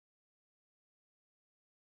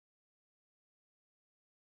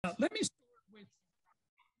Let me start with,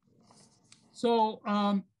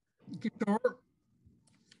 Kishore,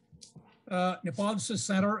 Nepal Research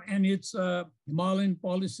Center and its Himalayan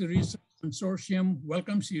Policy Research Consortium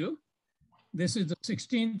welcomes you. This is the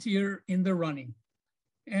 16th year in the running.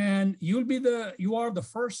 And you are the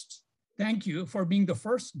first, thank you for being the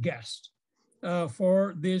first guest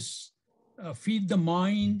for this Feed the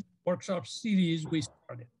Mind workshop series we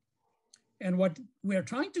started. And what we're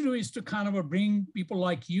trying to do is to kind of bring people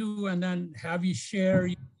like you and then have you share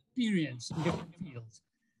your experience in different fields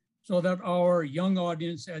so that our young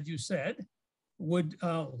audience, as you said, would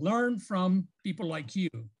learn from people like you.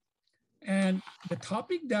 And the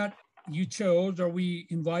topic that you chose or we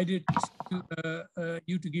invited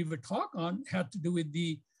you to give a talk on had to do with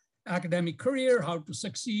the academic career, how to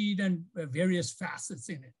succeed, and various facets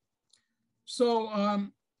in it. So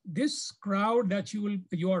this crowd that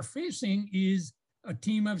you are facing is a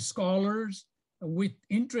team of scholars with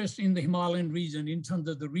interest in the Himalayan region in terms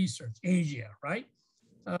of the research, Asia, right?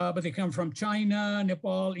 But they come from China,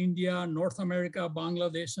 Nepal, India, North America,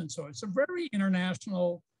 Bangladesh, and so on. It's a very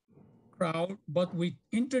international crowd, but with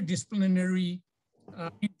interdisciplinary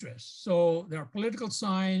interests. So there are political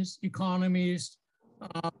science, economists,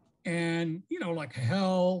 and like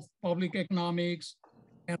health, public economics,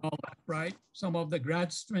 and all that, right? Some of the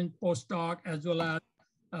grad student postdoc, as well as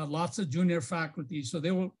lots of junior faculty. So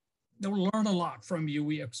they will learn a lot from you,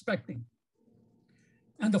 we're expecting.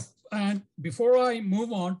 And before I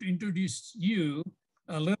move on to introduce you,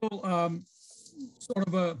 a little sort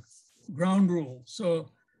of a ground rule.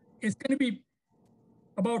 So it's going to be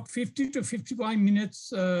about 50 to 55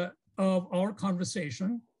 minutes of our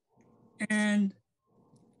conversation. And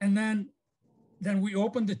then we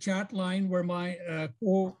open the chat line where my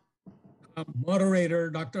co-moderator,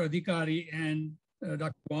 Dr. Adhikari and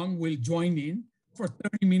Dr. Wang will join in for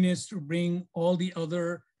 30 minutes to bring all the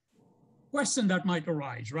other questions that might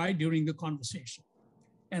arise, right, during the conversation.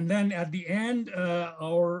 And then at the end,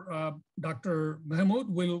 our Dr. Mahmood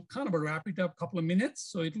will kind of wrap it up a couple of minutes.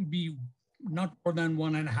 So it will be not more than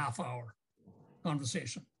 1.5 hour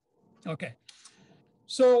conversation. Okay.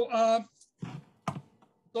 So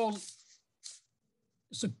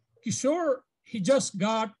Kishore, he just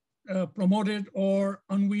got promoted or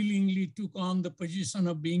unwillingly took on the position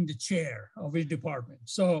of being the chair of his department.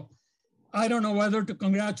 So I don't know whether to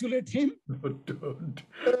congratulate him or,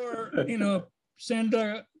 send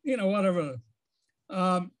a, whatever.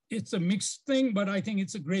 It's a mixed thing, but I think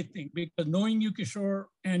it's a great thing because knowing you, Kishore,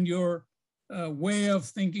 and your way of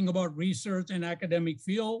thinking about research and academic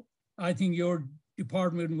field, I think your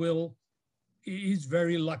department is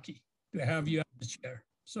very lucky to have you as the chair.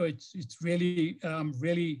 So it's really,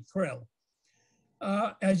 really thrilled.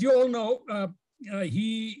 As you all know,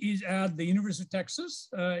 he is at the University of Texas.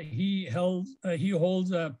 He holds a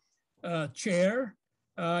chair.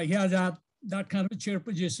 He has that kind of a chair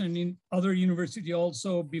position in other university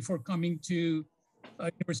also before coming to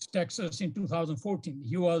University of Texas in 2014.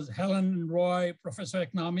 He was Helen Roy Professor of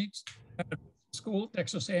Economics at school,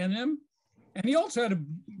 Texas A&M. And he also had a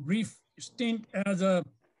brief stint as a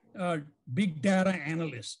big data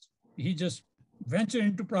analyst. He just ventured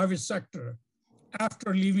into private sector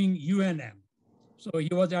after leaving UNM. So he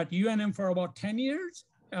was at UNM for about 10 years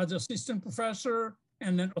as assistant professor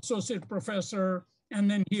and then associate professor. And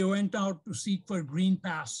then he went out to seek for green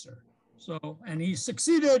pasture. And he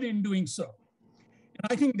succeeded in doing so.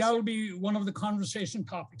 And I think that will be one of the conversation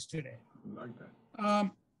topics today. I like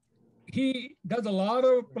that. He does a lot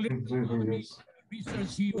of political economy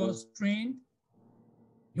research. He was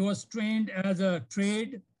trained as a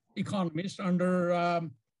trade economist under Ed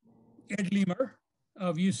Leamer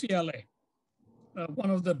of UCLA, one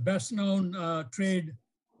of the best known trade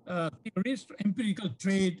theorists, empirical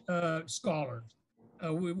trade scholars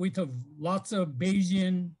with lots of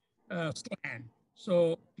Bayesian slang.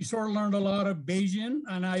 So he sort of learned a lot of Bayesian,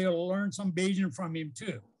 and I learned some Bayesian from him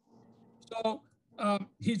too. So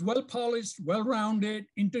he's well-polished, well-rounded,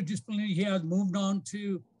 interdisciplinary. He has moved on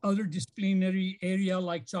to other disciplinary area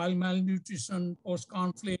like child malnutrition,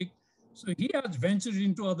 post-conflict. So he has ventured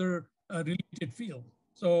into other related fields.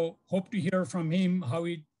 So hope to hear from him how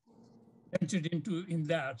he ventured in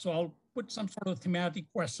that. So I'll put some sort of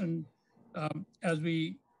thematic question as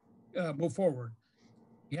we move forward.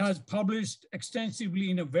 He has published extensively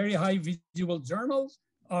in a very high visible journals,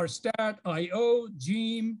 RSTAT, IO,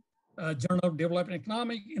 GEAM, Journal of Development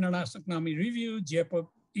Economics, International Economic Review, JPUB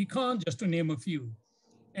Econ, just to name a few.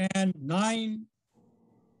 And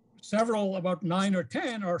about 9 or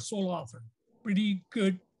 10 are sole author. Pretty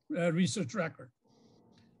good research record.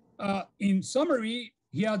 In summary,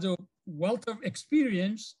 he has a wealth of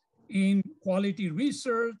experience in quality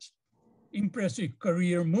research, impressive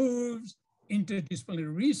career moves,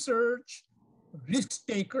 interdisciplinary research, risk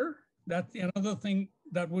taker. That's another thing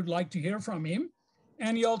that would like to hear from him.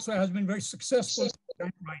 And he also has been very successful in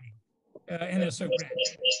grant writing, NSO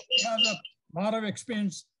grants. He has a lot of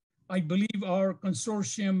experience. I believe our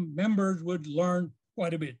consortium members would learn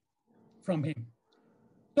quite a bit from him.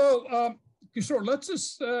 So Kishore, let's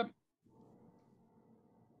just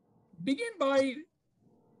begin by,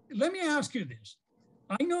 let me ask you this.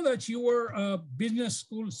 I know that you were a business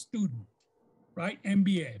school student, right?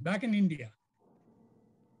 MBA back in India.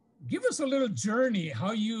 Give us a little journey,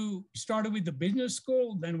 how you started with the business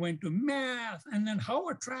school, then went to math, and then how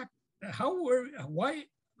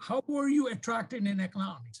were you attracted in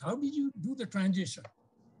economics? How did you do the transition?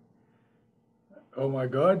 Oh my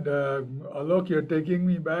God, Alok, you're taking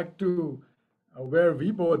me back to where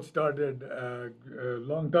we both started a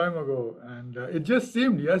long time ago, and it just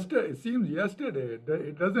seemed yesterday. It seems yesterday.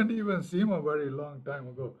 It doesn't even seem a very long time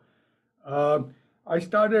ago. I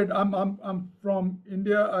started. I'm from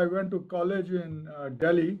India. I went to college in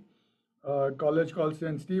Delhi, a college called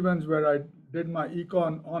St. Stephen's, where I did my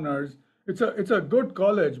econ honors. It's a good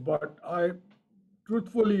college, but I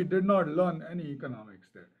truthfully did not learn any economics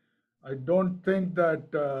there. I don't think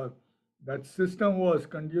that that system was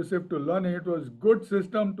conducive to learning. It was good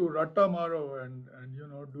system to ratta maro and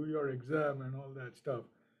do your exam and all that stuff.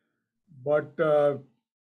 But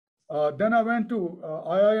then I went to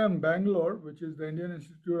IIM Bangalore, which is the Indian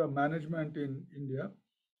Institute of Management in India,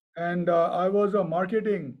 and I was a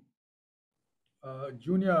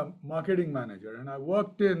junior marketing manager, and I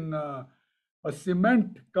worked in a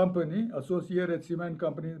cement company, Associated Cement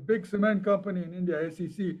Company, big cement company in India,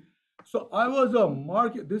 ACC. So I was a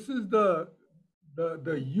market. This is the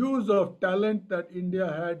use of talent that India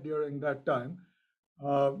had during that time.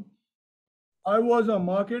 I was a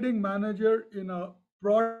marketing manager in a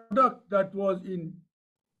product that was in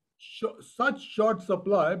such short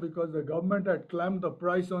supply because the government had clamped the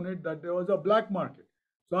price on it that there was a black market.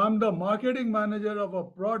 So I'm the marketing manager of a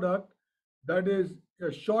product that is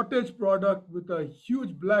a shortage product with a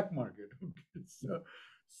huge black market.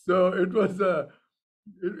 So it was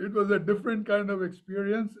a different kind of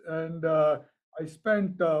experience, and I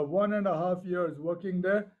spent 1.5 years working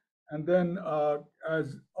there. And then,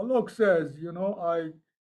 as Alok says,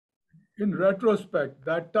 in retrospect,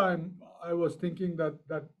 that time I was thinking that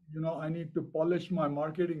I need to polish my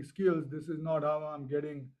marketing skills. This is not how I'm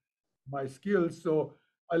getting my skills. So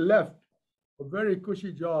I left a very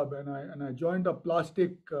cushy job, and I joined a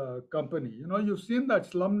plastic company. You've seen that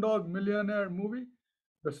Slumdog Millionaire movie,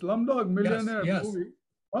 the Slumdog Millionaire yes. movie.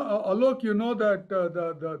 Alok, you know that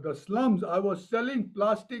the slums. I was selling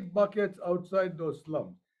plastic buckets outside those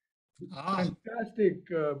slums.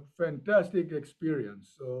 Fantastic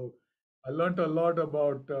experience. So I learned a lot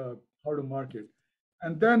about how to market.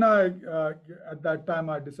 And then at that time,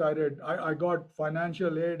 I decided I got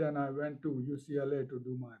financial aid, and I went to UCLA to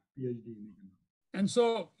do my PhD in economics. And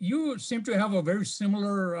so you seem to have a very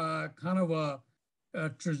similar kind of a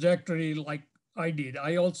trajectory like I did.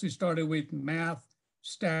 I also started with math,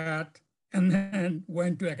 stat, and then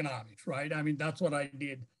went to economics, right? I mean, that's what I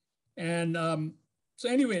did. And so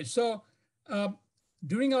anyway,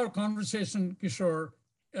 during our conversation, Kishore,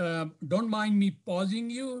 don't mind me pausing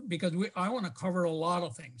you because I want to cover a lot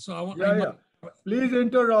of things. So I want. Please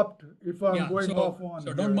interrupt if I'm going off one.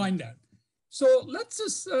 So don't mind that. So let's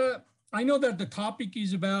just. I know that the topic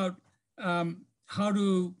is about how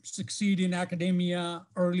to succeed in academia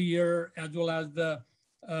earlier, as well as the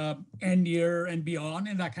end year and beyond,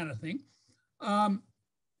 and that kind of thing. But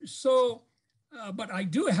I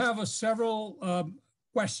do have several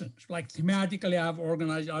questions, like thematically I've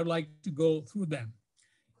organized. I'd like to go through them.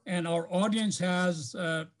 And our audience has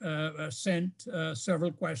sent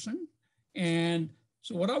several questions. And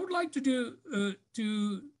so what I would like to do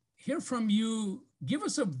to hear from you, give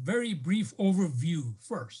us a very brief overview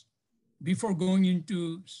first, before going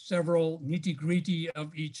into several nitty-gritty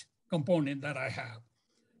of each component that I have.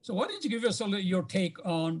 So why don't you give us your take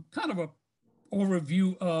on kind of an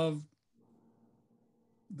overview of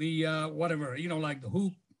the whatever, like the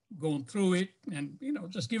hoop, going through it, and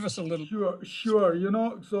just give us a little. Sure.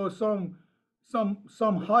 So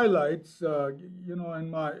some highlights,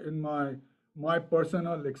 in my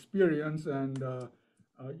personal experience, and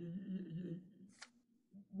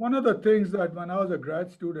one of the things that when I was a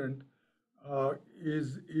grad student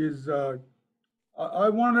is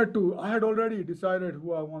I had already decided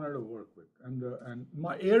who I wanted to work with, and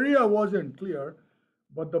my area wasn't clear,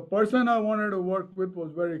 but the person I wanted to work with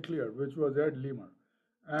was very clear, which was Ed Leamer.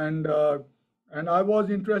 And I was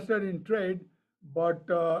interested in trade, but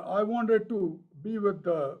I wanted to be with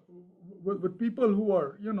with people who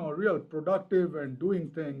are, you know, real productive and doing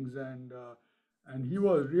things, and he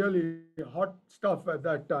was really hot stuff at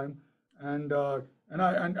that time, and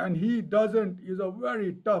he doesn't. He's a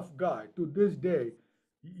very tough guy to this day.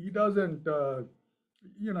 He doesn't.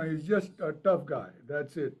 He's just a tough guy.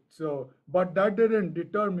 That's it. So, but that didn't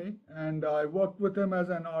deter me, and I worked with him as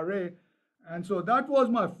an RA, and so that was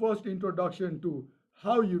my first introduction to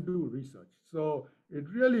how you do research. So it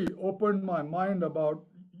really opened my mind about,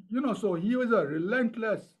 so he was a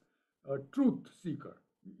relentless truth seeker.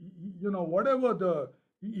 Whatever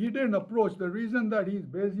he didn't approach, the reason that he's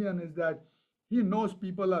Bayesian is that he knows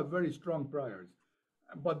people have very strong priors,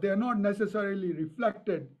 but they're not necessarily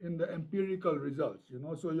reflected in the empirical results.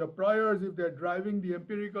 So your priors, if they're driving the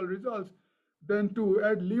empirical results, then to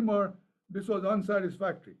Ed Leamer, this was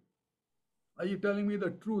unsatisfactory. Are you telling me the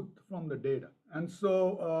truth from the data? And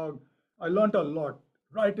so I learned a lot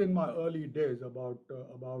right in my early days about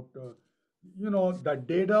that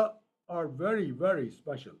data are very, very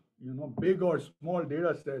special. Big or small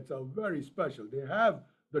data sets are very special. They have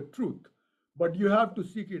the truth, but you have to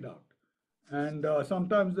seek it out. And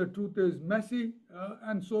sometimes the truth is messy,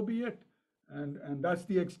 and so be it. And that's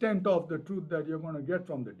the extent of the truth that you're going to get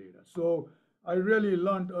from the data. So I really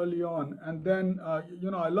learned early on. And then, I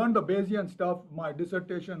learned the Bayesian stuff. My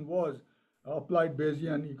dissertation was applied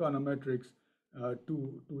Bayesian econometrics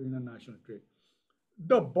to international trade.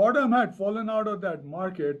 The bottom had fallen out of that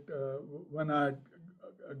market when I had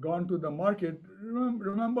gone to the market.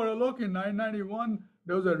 Remember, Alok, in 1991,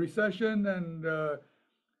 there was a recession,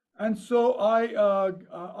 and so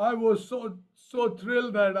I was so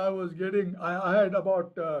thrilled that I had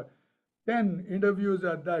about 10 interviews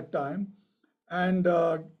at that time, and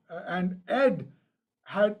Ed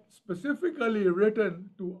had specifically written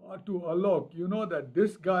to Alok, that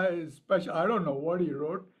this guy is special. I don't know what he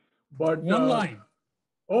wrote, but one line.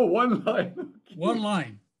 Oh, one line. Okay. One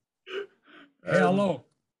line. Hey, Alok,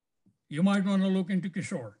 you might want to look into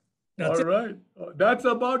Kishore. That's all right. That's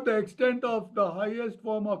about the extent of the highest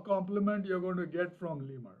form of compliment you're going to get from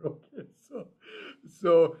Lemur. Okay,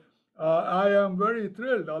 so I am very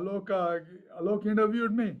thrilled. Alok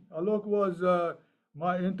interviewed me. Alok was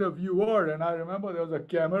my interviewer, and I remember there was a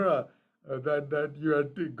camera that you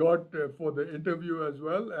had got for the interview as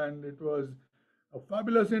well, and it was a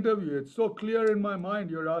fabulous interview. It's so clear in my mind.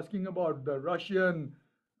 You're asking about the Russian.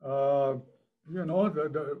 The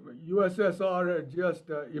USSR had just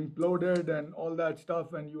imploded and all that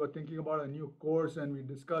stuff, and you were thinking about a new course, and we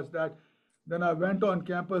discussed that. Then I went on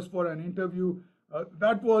campus for an interview.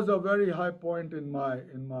 That was a very high point in my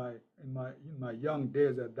young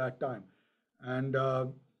days at that time, and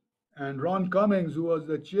Ron Cummings, who was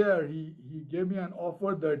the chair, he gave me an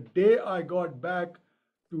offer the day I got back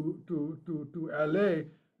to LA.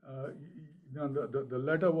 The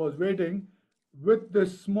letter was waiting, with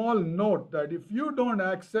this small note that if you don't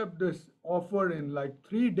accept this offer in like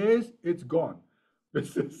 3 days, it's gone.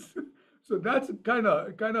 So that's kind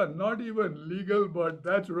of not even legal, but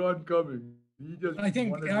that's Ron Cummings. He just I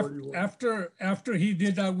think after he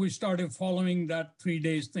did that, we started following that 3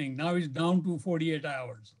 days thing. Now he's down to 48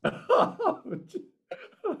 hours.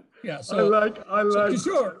 Yeah, so I like.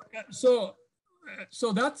 So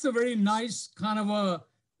so that's a very nice kind of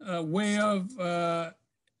a way of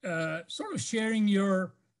sort of sharing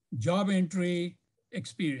your job entry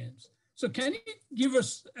experience. So can you give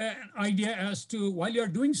us an idea as to, while you're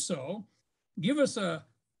doing so, give us a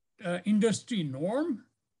industry norm,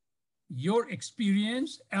 your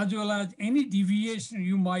experience, as well as any deviation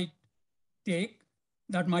you might take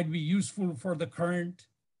that might be useful for the current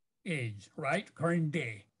age, right? Current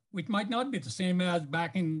day, which might not be the same as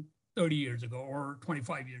back in 30 years ago or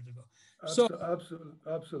 25 years ago.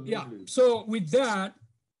 Absolutely. Yeah, so with that,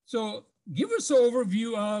 so give us an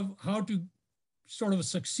overview of how to sort of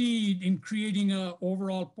succeed in creating an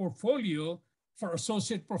overall portfolio for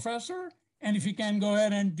associate professor. And if you can go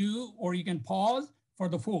ahead and do, or you can pause for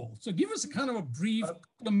the full. So give us a kind of a brief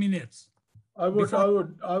couple of minutes. I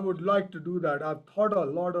would like to do that. I've thought a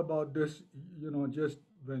lot about this, just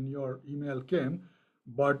when your email came,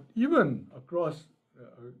 but even across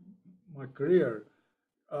my career,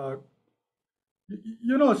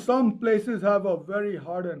 some places have a very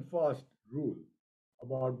hard and fast rule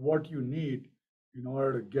about what you need in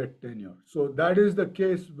order to get tenure. So that is the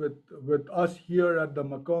case with us here at the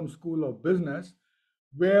McComb School of Business,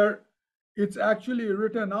 where it's actually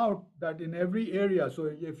written out that in every area, so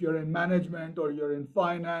if you're in management or you're in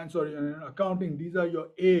finance or you're in accounting, these are your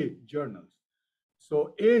A journals.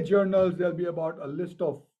 So A journals, there'll be about a list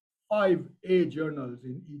of 5 A journals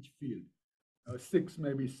in each field, 6,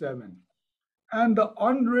 maybe 7. And the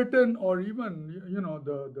unwritten, or even,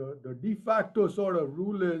 the de facto sort of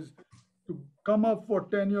rule is to come up for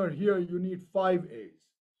tenure here, you need 5 A's.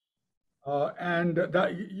 And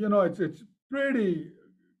that, it's pretty,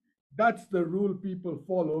 that's the rule people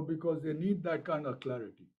follow because they need that kind of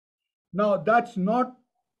clarity. Now, that's not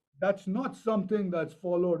something that's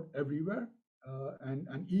followed everywhere. And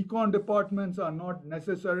econ departments are not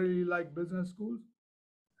necessarily like business schools.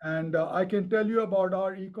 And I can tell you about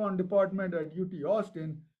our econ department at UT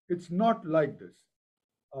Austin, it's not like this.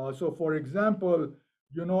 So for example,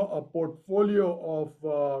 a portfolio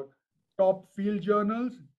of top field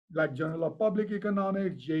journals like Journal of Public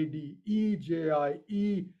Economics, JDE,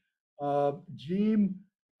 JIE, GEAM,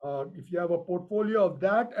 if you have a portfolio of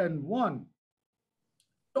that and one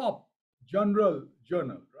top general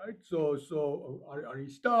journal, right? So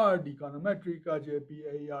Aristad, Econometrica,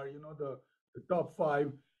 JPAER, the top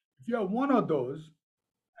five. If you have one of those,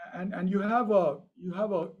 and you have a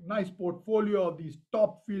nice portfolio of these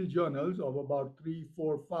top field journals of about 3,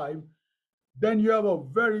 4, 5, then you have a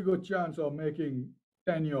very good chance of making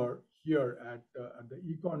tenure here at the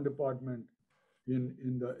econ department in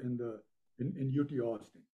UT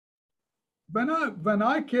Austin. When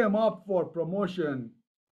I came up for promotion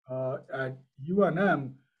at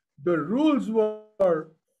UNM, the rules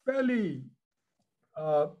were fairly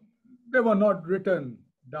they were not written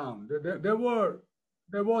down.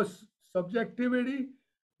 There was subjectivity,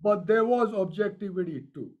 but there was objectivity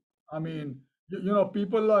too. I mean,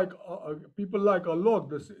 people like Alok,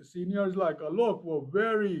 the seniors like Alok were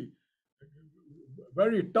very,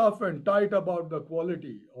 very tough and tight about the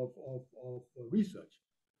quality of research.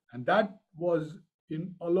 And that was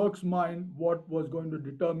in Alok's mind what was going to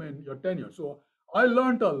determine your tenure. So I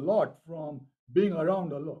learned a lot from being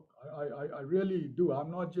around Alok. I really do.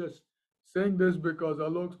 I'm not just saying this because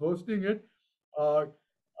Alok's hosting it. Uh,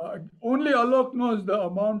 Only Alok knows the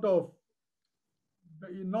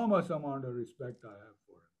enormous amount of respect I have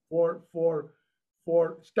for him,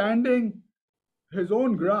 for standing his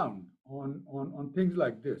own ground on things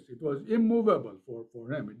like this. It was immovable for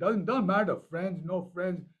him. It doesn't matter, friends, no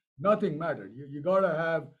friends, nothing mattered. You gotta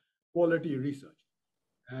have quality research.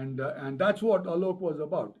 And that's what Alok was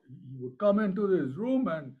about. He would come into his room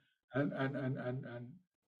and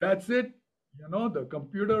that's it. The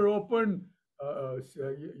computer opened, and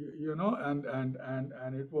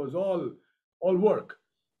it was all work,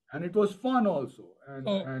 and it was fun also.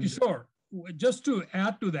 So, Kishore, just to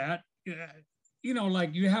add to that,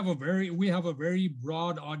 like we have a very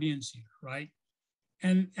broad audience here, right?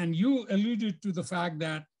 And you alluded to the fact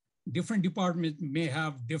that different departments may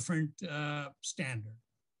have different standard.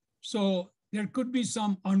 So there could be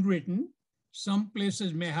some unwritten, some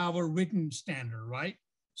places may have a written standard, right?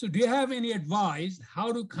 So do you have any advice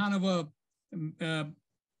how to kind of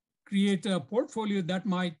create a portfolio that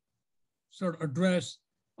might sort of address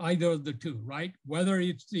either of the two, right? Whether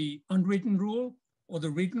it's the unwritten rule or the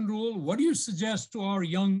written rule, what do you suggest to our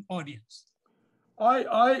young audience? I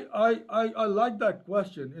like that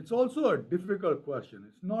question. It's also a difficult question.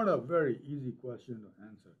 It's not a very easy question to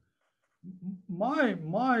answer. My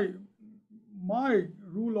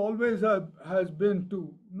rule always has been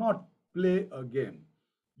to not play a game.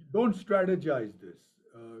 Don't strategize this.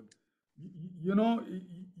 You know,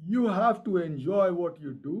 you have to enjoy what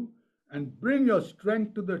you do and bring your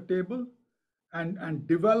strength to the table and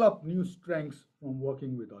develop new strengths from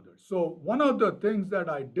working with others. So one of the things that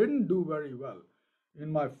I didn't do very well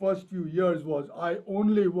in my first few years was I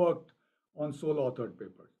only worked on sole authored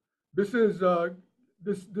papers. This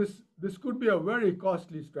could be a very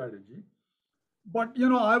costly strategy. But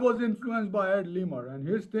I was influenced by Ed Leamer, and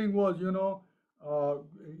his thing was, uh,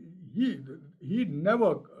 he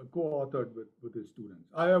never co-authored with his students.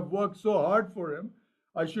 I have worked so hard for him.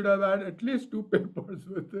 I should have had at least 2 papers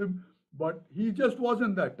with him, but he just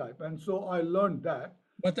wasn't that type, and so I learned that.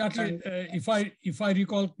 But at least, if I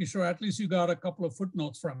recall, Kishore, at least you got a couple of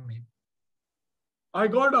footnotes from him. I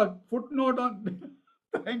got a footnote on.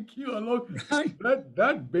 Thank you, Alok. Right.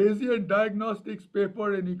 That Bayesian diagnostics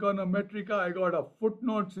paper in Econometrica, I got a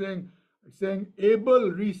footnote saying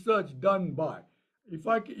able research done by. If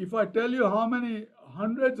I tell you how many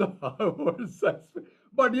hundreds of hours,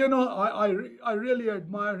 but I really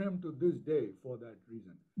admire him to this day for that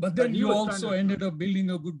reason. But then you also ended up building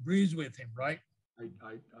a good bridge with him, right?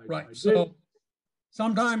 Right. So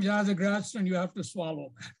sometimes as a grad student, you have to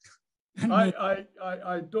swallow that.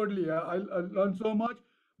 I totally, I learned so much,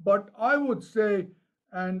 but I would say,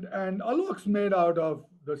 and Alok's made out of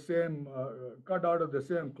the same, cut out of the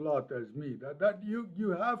same cloth as me, that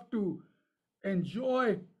you have to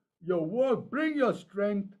enjoy your work, bring your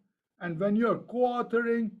strength, and when you're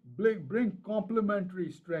co-authoring, bring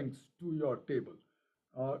complementary strengths to your table.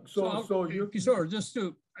 So you,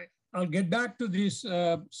 Kishore, I'll get back to this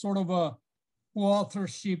sort of a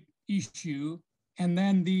co-authorship issue and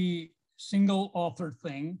then the single author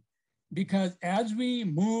thing, because as we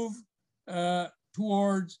move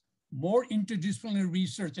towards more interdisciplinary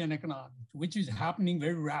research in economics, which is happening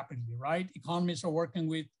very rapidly, right? Economists are working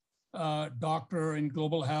with doctor in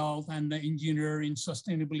global health and the engineer in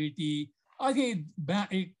sustainability. I think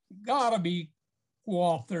it gotta be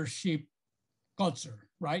co-authorship culture,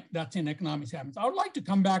 right? That's in economics happens. I would like to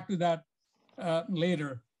come back to that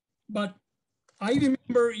later, but I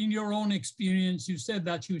remember in your own experience, you said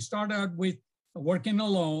that you started out with working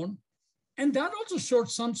alone, and that also showed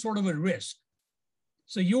some sort of a risk.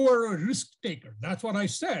 So you were a risk taker. That's what I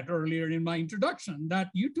said earlier in my introduction, that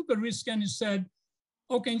you took a risk and you said,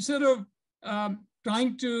 okay, instead of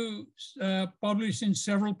trying to publish in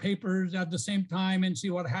several papers at the same time and see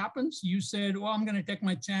what happens, you said, well, I'm going to take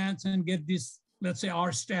my chance and get this, let's say,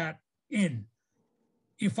 RStat in.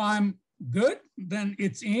 If I'm good, then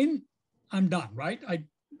it's in, I'm done, right?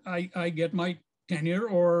 I get my tenure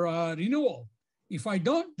or renewal. If I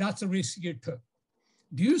don't, that's a risk you took.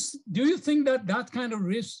 Do you think that that kind of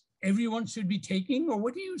risk everyone should be taking, or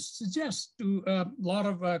what do you suggest to a lot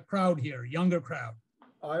of crowd here, younger crowd?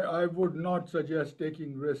 I would not suggest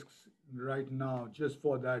taking risks right now just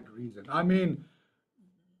for that reason. I mean,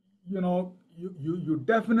 you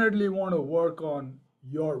definitely want to work on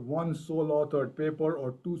your one sole authored paper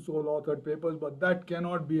or two sole authored papers, but that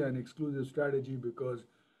cannot be an exclusive strategy because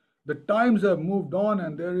the times have moved on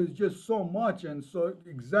and there is just so much. And so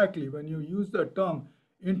exactly when you use the term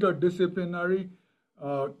interdisciplinary,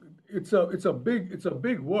 it's a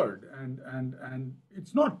big word, and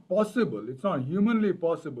it's not possible. It's not humanly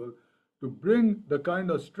possible to bring the kind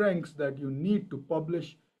of strengths that you need to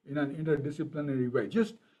publish in an interdisciplinary way.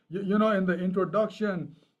 Just in the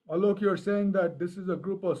introduction, Alok, you're saying that this is a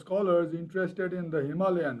group of scholars interested in the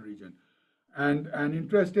Himalayan region and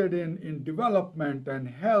interested in development and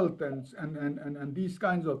health and these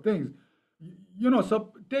kinds of things.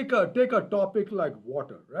 So take a topic like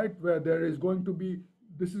water, right? Where this is going to be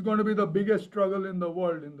the biggest struggle in the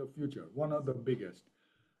world in the future, one of the biggest.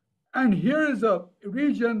 And here is a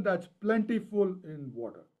region that's plentiful in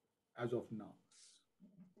water as of now.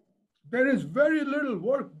 There is very little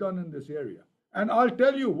work done in this area. And I'll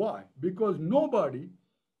tell you why. Because nobody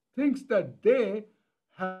thinks that they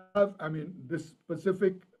have, this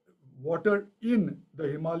specific water in the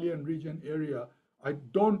Himalayan region area.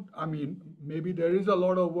 Maybe there is a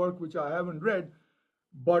lot of work which I haven't read,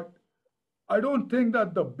 but I don't think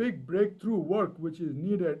that the big breakthrough work which is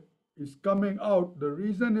needed is coming out. The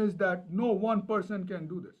reason is that no one person can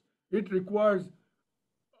do this. It requires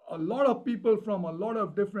a lot of people from a lot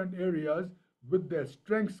of different areas with their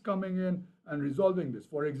strengths coming in and resolving this.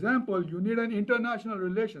 For example, you need an international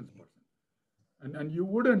relations person. And you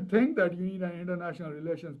wouldn't think that you need an international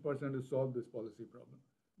relations person to solve this policy problem,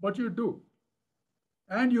 but you do.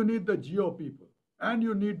 And you need the geo people, and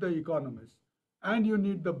you need the economists, and you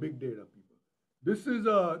need the big data people. This is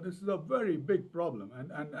a very big problem.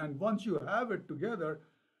 And once you have it together,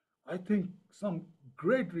 I think some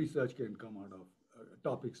great research can come out of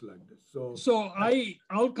topics like this. So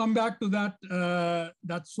I'll come back to that.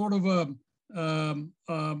 That's sort of a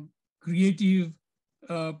creative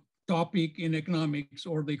topic in economics,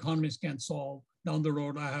 or the economists can solve down the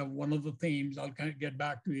road. I have one of the themes. I'll kind of get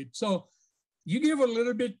back to it. So you gave a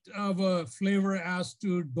little bit of a flavor as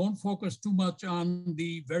to don't focus too much on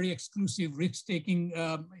the very exclusive risk-taking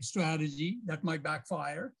strategy that might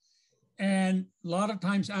backfire. And a lot of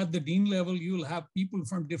times at the dean level, you'll have people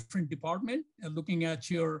from different departments looking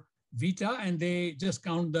at your vita, and they just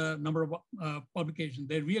count the number of publications.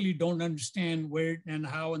 They really don't understand where and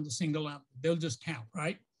how and the single, they'll just count,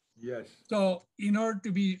 right? Yes. So in order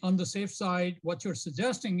to be on the safe side, what you're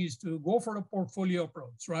suggesting is to go for a portfolio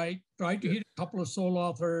approach, right? Try to hit a couple of sole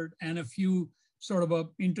authored and a few sort of a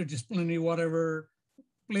interdisciplinary, whatever,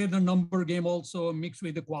 play the number game also mixed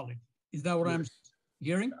with the quality. Is that what I'm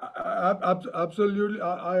hearing? Absolutely.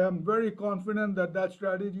 I am very confident that that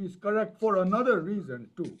strategy is correct for another reason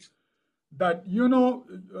too. That,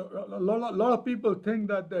 a lot of people think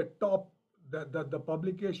that that the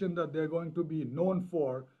publication that they're going to be known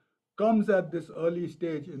for comes at this early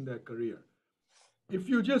stage in their career. If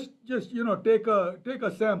you just take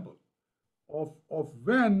a sample of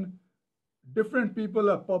when different people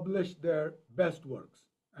have published their best works,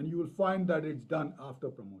 and you will find that it's done after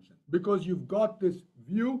promotion, because you've got this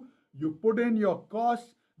view, you put in your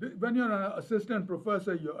costs. When you're an assistant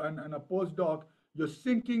professor and a postdoc, you're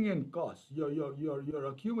sinking in costs, you're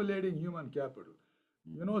accumulating human capital.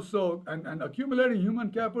 So and accumulating human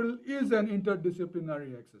capital is an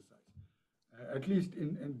interdisciplinary exercise, at least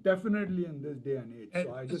in definitely in this day and age.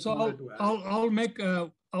 So I just So wanted to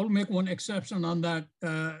add. I'll make one exception on that.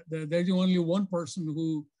 There's only one person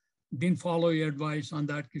who didn't follow your advice on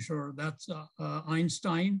that, Kishore. That's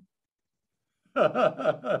Einstein.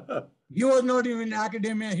 He was not even in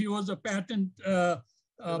academia. He was a patent. A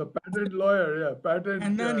patent lawyer, yeah, patent.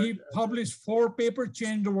 And then he published 4 papers,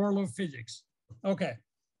 changed the world of physics. Okay,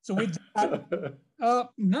 so with that,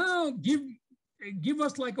 now give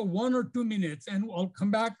us like a 1 or 2 minutes, and I'll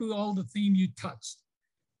come back to all the theme you touched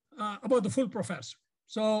about the full professor.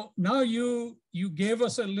 So now you gave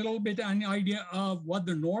us a little bit an idea of what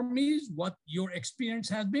the norm is, what your experience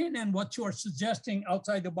has been, and what you are suggesting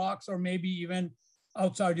outside the box, or maybe even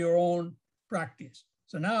outside your own practice.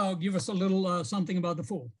 So now give us a little something about the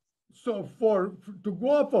full. So to go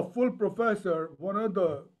up a full professor, one of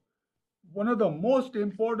the most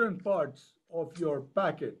important parts of your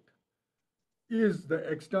packet is the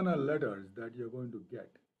external letters that you're going to get.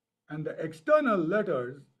 And the external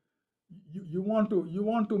letters, you want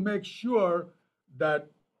to make sure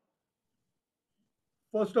that,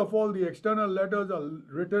 first of all, the external letters are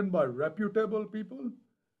written by reputable people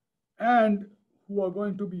and who are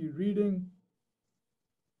going to be reading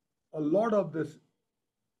a lot of this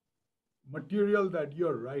material that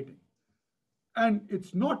you're writing. And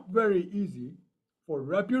it's not very easy for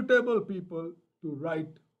reputable people to write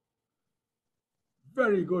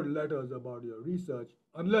very good letters about your research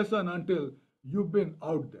unless and until you've been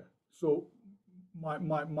out there. So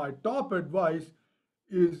my top advice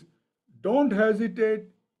is don't hesitate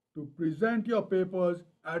to present your papers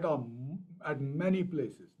at many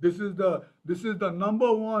places. This is the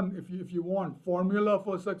number one, if you want formula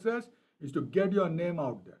for success, is to get your name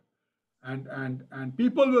out there. And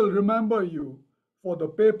people will remember you for the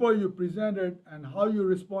paper you presented and how you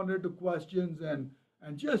responded to questions and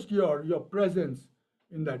just your presence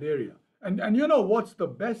in that area. And you know what's the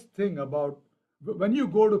best thing about when you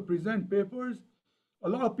go to present papers? A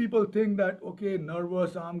lot of people think that, okay,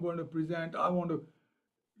 nervous, I'm going to present, I want to.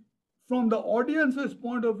 From the audience's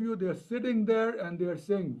point of view, they're sitting there and they're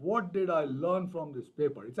saying, what did I learn from this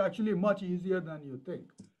paper? It's actually much easier than you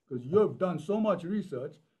think because you've done so much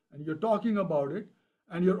research and you're talking about it,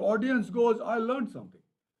 and your audience goes, I learned something.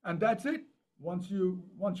 And that's it. Once you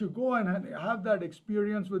go and have that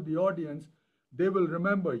experience with the audience, they will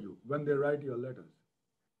remember you when they write your letters.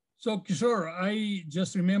 So Kishore, I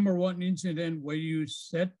just remember one incident where you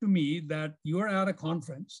said to me that you were at a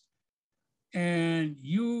conference and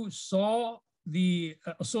you saw the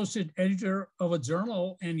associate editor of a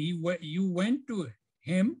journal, and you went to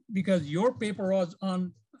him because your paper was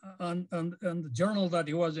on the journal that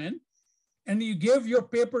he was in, and you gave your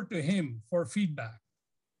paper to him for feedback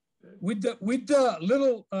with the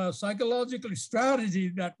little psychological strategy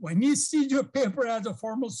that when he sees your paper as a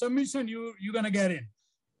formal submission, you're going to get in.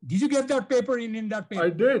 Did you get that paper in that paper? I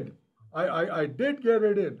did. I did get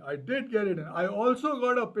it in. I did get it in. I also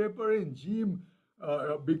got a paper in GEAM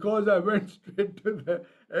because I went straight to the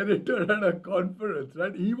editor at a conference,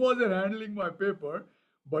 right? He wasn't handling my paper,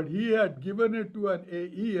 but he had given it to an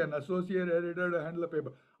AE, an associate editor, to handle the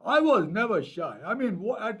paper. I was never shy. I mean,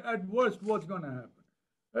 at worst, what's going to happen?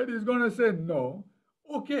 Right? He's going to say no.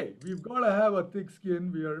 Okay, we've got to have a thick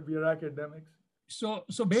skin. We are academics. So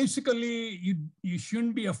basically, you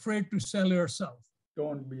shouldn't be afraid to sell yourself.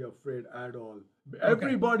 Don't be afraid at all. Okay.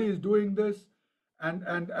 Everybody is doing this, and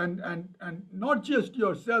not just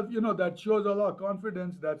yourself. That shows a lot of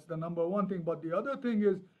confidence. That's the number one thing. But the other thing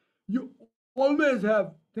is, you always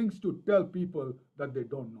have things to tell people that they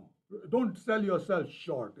don't know. Don't sell yourself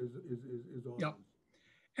short. Is all. Yeah.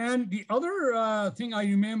 And the other thing I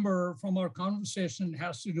remember from our conversation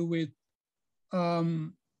has to do with.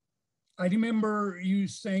 I remember you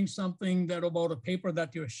saying something that about a paper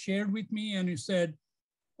that you shared with me, and you said,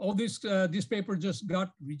 "Oh, this paper just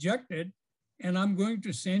got rejected, and I'm going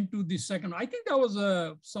to send to the second." I think that was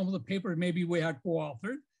some of the paper maybe we had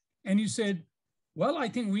co-authored, and you said, "Well, I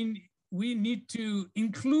think we need to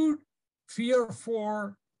include fear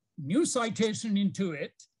for new citation into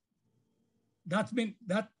it."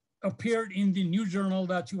 That appeared in the new journal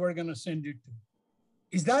that you were going to send it to.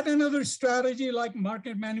 Is that another strategy like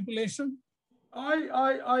market manipulation? I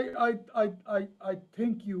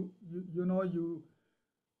think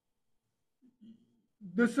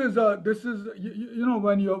this is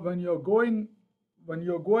when you're going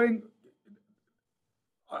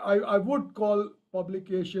I would call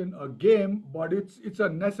publication a game, but it's a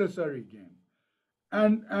necessary game,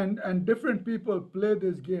 and different people play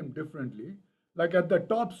this game differently. Like at the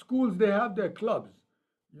top schools, they have their clubs.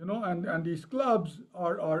 and these clubs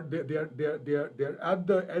are they're at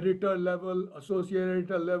the editor level, associate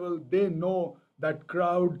editor level. They know that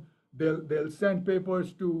crowd. They'll send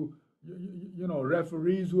papers to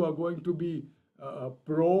referees who are going to be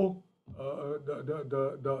pro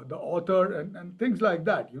the author and things like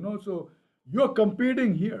that. So you're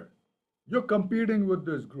competing here. You're competing with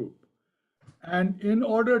this group, and in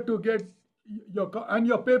order to get your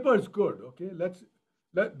paper is good. Okay,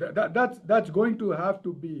 that's going to have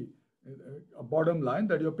to be a bottom line,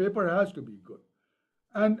 that your paper has to be good.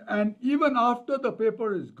 And even after the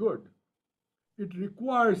paper is good, it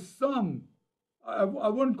requires some, I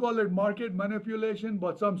wouldn't call it market manipulation,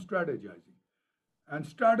 but some strategizing. And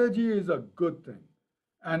strategy is a good thing.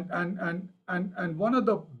 And one of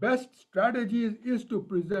the best strategies is to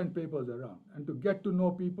present papers around and to get to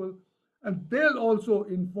know people. And they'll also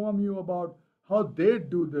inform you about how they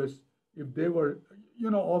do this. If they were,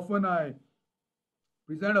 often I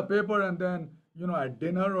present a paper and then, at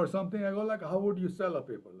dinner or something, I go like, how would you sell a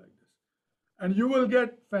paper like this? And you will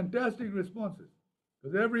get fantastic responses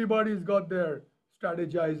because everybody's got their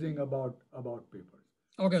strategizing about papers.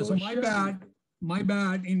 Okay, so my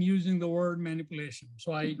bad in using the word manipulation.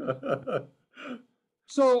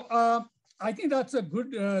 So I think that's a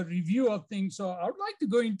good review of things. So I would like to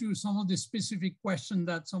go into some of the specific questions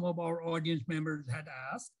that some of our audience members had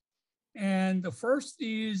asked. And the first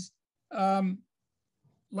is, how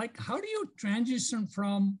do you transition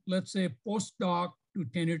from, let's say, postdoc to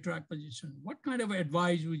tenure track position? What kind of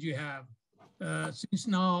advice would you have? Since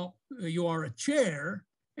now you are a chair,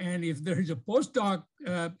 and if there is a postdoc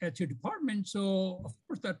at your department, so of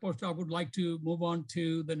course that postdoc would like to move on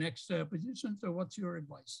to the next position. So what's your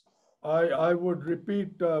advice? I would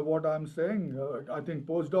repeat what I'm saying. I think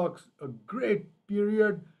postdocs a great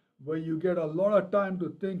period where you get a lot of time to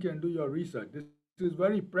think and do your research. This is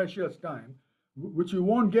very precious time, which you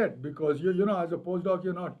won't get because as a postdoc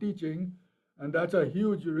you're not teaching, and that's a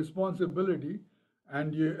huge responsibility.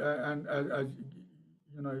 And as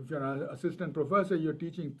if you're an assistant professor, you're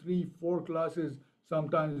teaching 3-4 classes,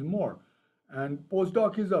 sometimes more. And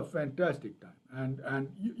postdoc is a fantastic time.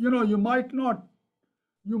 And you might not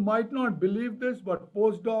believe this, but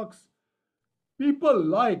people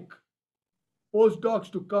like postdocs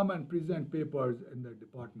to come and present papers in their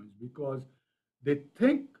departments because they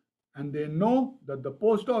think and they know that the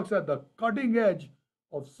postdocs are at the cutting edge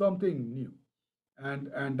of something new.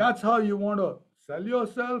 And that's how you want to sell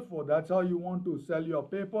yourself, or that's how you want to sell your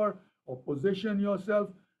paper or position yourself.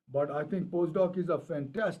 But I think postdoc is a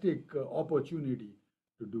fantastic opportunity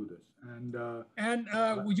to do this. And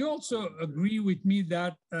would you also agree with me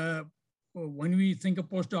that when we think of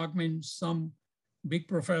postdoc, means some big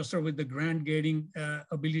professor with the grant getting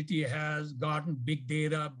ability has gotten big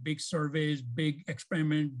data, big surveys, big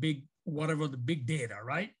experiment, big whatever the big data,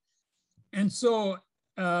 right? And so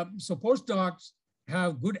postdocs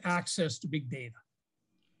have good access to big data.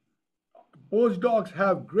 Postdocs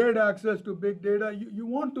have great access to big data.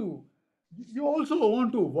 You also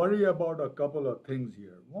want to worry about a couple of things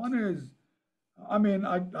here. One is, I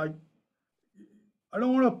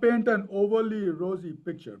don't want to paint an overly rosy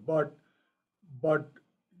picture, but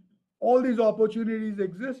all these opportunities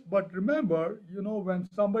exist. But remember, when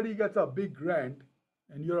somebody gets a big grant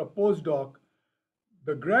and you're a postdoc,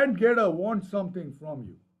 the grant getter wants something from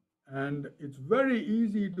you. And it's very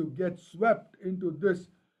easy to get swept into this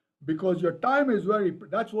because your time is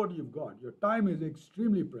that's what you've got. Your time is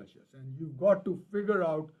extremely precious, and you've got to figure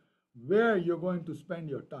out where you're going to spend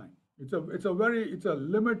your time. It's a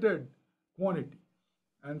limited quantity.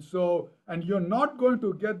 And you're not going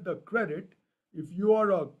to get the credit if you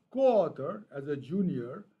are a co-author as a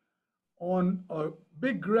junior on a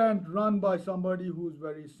big grant run by somebody who's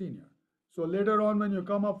very senior. So later on, when you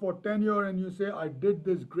come up for tenure and you say, I did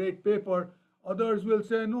this great paper, others will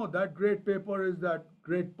say, no, that great paper is that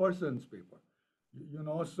great person's paper.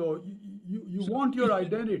 So you want your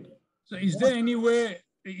identity. So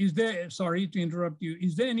sorry to interrupt you,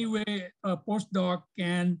 is there any way a postdoc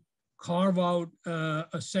can carve out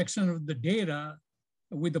a section of the data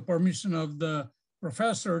with the permission of the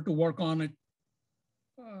professor to work on it,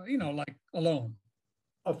 alone?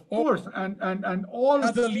 Of course, and all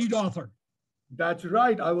as the lead author. That's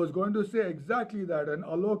right. I was going to say exactly that. And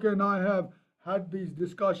Alok and I have had these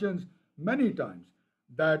discussions many times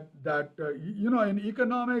that in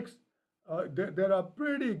economics, there are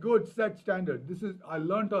pretty good set standards. I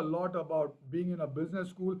learned a lot about being in a business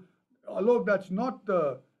school. Alok,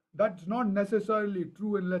 that's not necessarily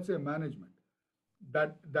true in, let's say, management.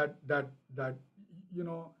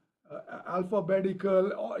 Alphabetical,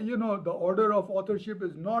 the order of authorship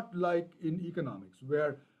is not like in economics,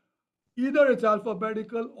 where Either it's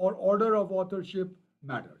alphabetical or order of authorship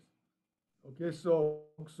matters. Okay, so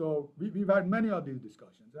we've had many of these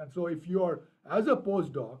discussions. And so if you're, as a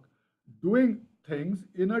postdoc, doing things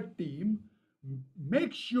in a team,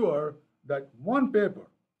 make sure that one paper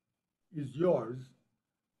is yours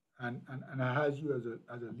and has you as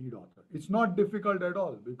a lead author. It's not difficult at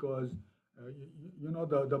all because you know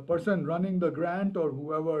the person running the grant or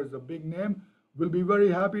whoever is a big name will be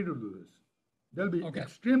very happy to do this. They'll be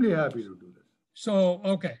extremely happy to do this. So,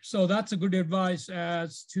 okay, so that's a good advice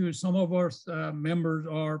as to some of our members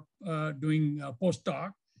are doing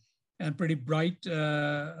postdoc and pretty bright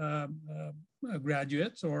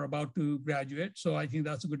graduates or about to graduate. So I think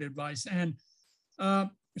that's a good advice. And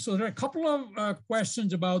so there are a couple of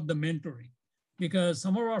questions about the mentoring, because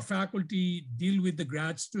some of our faculty deal with the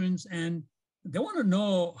grad students and they want to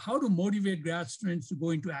know how to motivate grad students to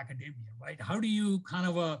go into academia, right? How do you kind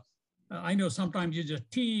of I know sometimes you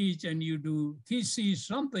just teach and you do thesis,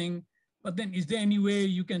 something, but then is there any way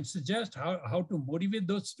you can suggest how to motivate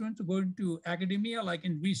those students to go into academia, like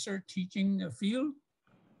in research teaching field,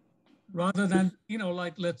 rather than, you know,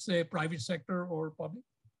 like let's say private sector or public?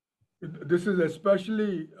 This is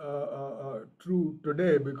especially true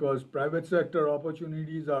today because private sector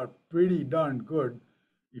opportunities are pretty darn good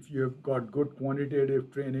if you've got good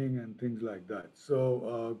quantitative training and things like that.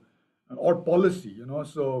 So, or policy, you know,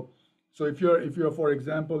 so if you're, for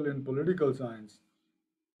example, in political science,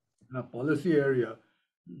 in a policy area,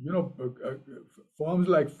 you know, firms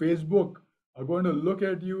like Facebook are going to look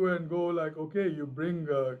at you and go like, okay, you bring,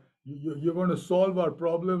 you're going to solve our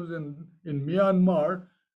problems in Myanmar.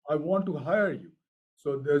 I want to hire you.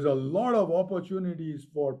 So there's a lot of opportunities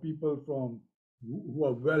for people who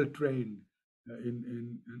are well trained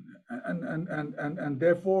and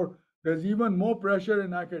therefore there's even more pressure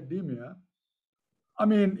in academia. I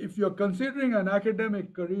mean, if you're considering an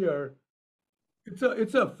academic career, it's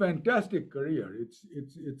a fantastic career.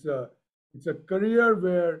 It's a career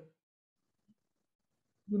where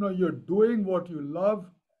you know you're doing what you love.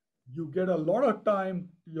 You get a lot of time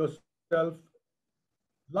to yourself.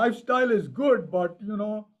 Lifestyle is good, but you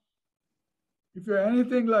know, if you're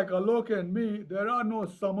anything like Alok and me, there are no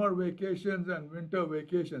summer vacations and winter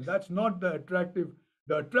vacations. That's not the attractive.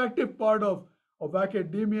 The attractive part of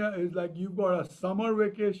academia is like you've got a summer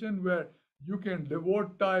vacation where you can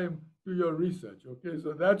devote time to your research. Okay,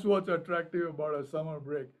 so that's what's attractive about a summer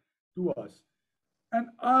break to us. And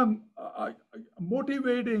I'm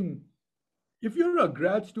motivating. If you're a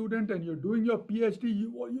grad student and you're doing your PhD,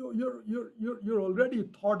 you're already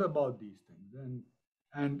thought about these things,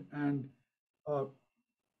 and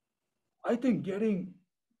I think getting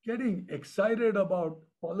excited about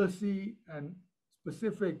policy and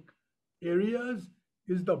specific areas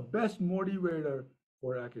is the best motivator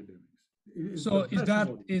for academics. So is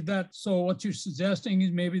that so what you're suggesting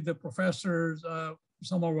is maybe the professors,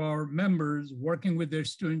 some of our members working with their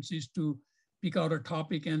students is to pick out a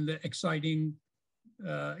topic and the exciting,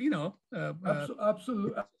 you know.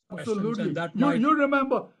 Absolutely. And that you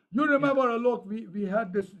remember, Alok, we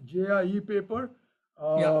had this JIE paper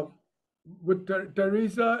with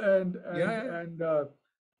Teresa and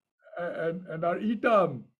our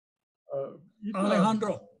ETAM.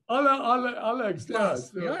 Alejandro. Alex,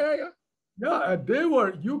 yes. Yeah, they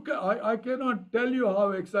were, I cannot tell you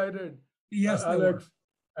how excited Alex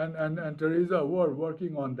and Teresa were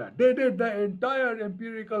working on that. They did the entire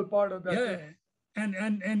empirical part of that. Yeah,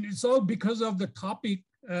 and it's all because of the topic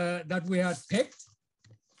that we had picked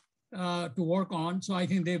to work on. So I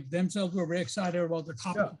think they themselves were very excited about the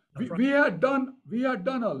topic. Yeah. We had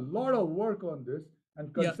done a lot of work on this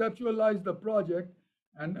and conceptualized the project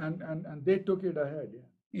and they took it ahead.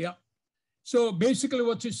 Yeah. So basically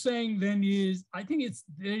what you're saying then is, I think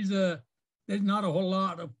there's not a whole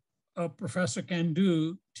lot a professor can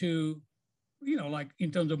do to, you know, like in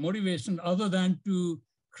terms of motivation, other than to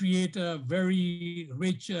create a very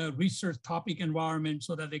rich research topic environment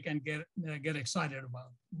so that they can get excited about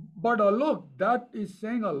it. But look, that is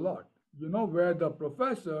saying a lot, you know, where the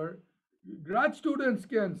professor, grad students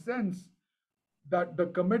can sense that the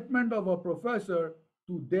commitment of a professor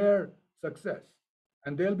to their success.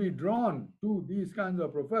 And they'll be drawn to these kinds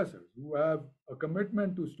of professors who have a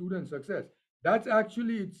commitment to student success. That's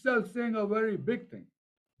actually itself saying a very big thing.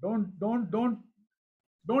 Don't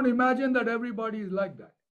imagine that everybody is like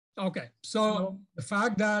that. Okay, so the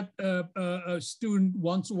fact that a student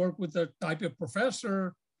wants to work with a type of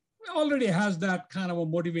professor already has that kind of a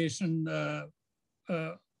motivation,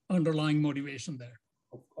 underlying motivation there.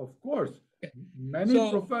 Of course. Okay. Many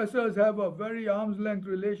professors have a very arm's length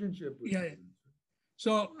relationship with students.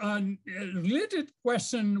 So a related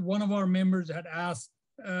question one of our members had asked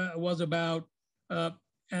was about,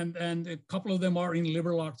 and a couple of them are in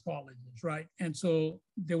liberal arts colleges, right? And so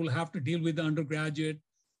they will have to deal with the undergraduate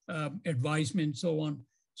advisement, so on.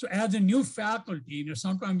 So as a new faculty, you know,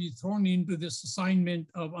 sometimes you're thrown into this assignment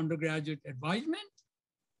of undergraduate advisement.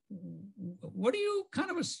 What do you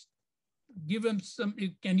kind of give them some,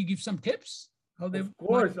 can you give some tips? How they Of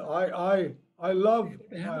course, I love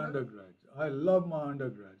my undergrads. I love my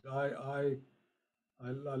undergrads. I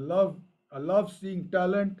love seeing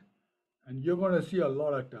talent, and you're going to see a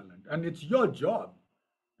lot of talent. And it's your job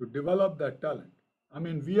to develop that talent. I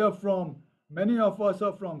mean, many of us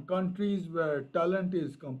are from countries where talent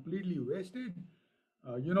is completely wasted,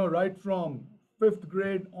 you know, right from fifth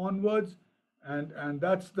grade onwards. And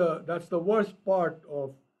that's the worst part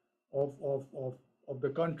of the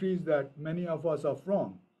countries that many of us are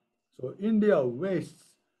from. So India wastes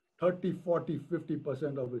 30, 40,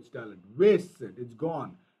 50% of its talent, wastes it, it's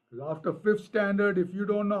gone. Because after fifth standard, if you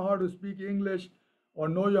don't know how to speak English or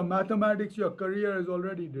know your mathematics, your career is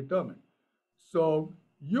already determined. So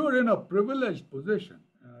you're in a privileged position,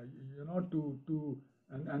 you know,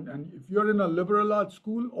 and if you're in a liberal arts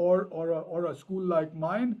school or a school like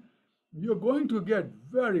mine, you're going to get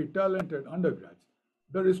very talented undergrads.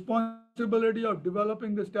 The responsibility of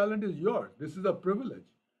developing this talent is yours. This is a privilege.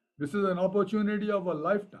 This is an opportunity of a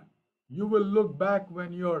lifetime. You will look back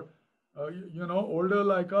when you're, you know, older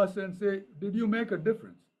like us and say, did you make a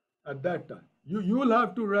difference at that time? You will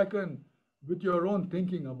have to reckon with your own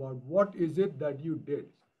thinking about what is it that you did.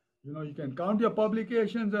 You know, you can count your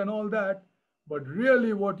publications and all that, but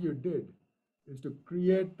really what you did is to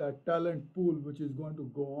create that talent pool which is going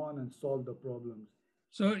to go on and solve the problems.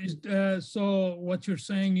 So, so what you're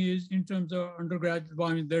saying is, in terms of undergraduate,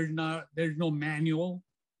 I mean, there's no manual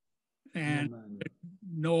and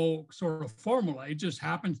no sort of formula. It just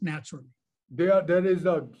happens naturally. There is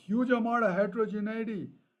a huge amount of heterogeneity,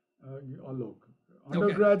 Alok.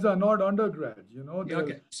 Undergrads are not undergrads, you know.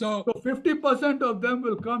 Okay. So 50% of them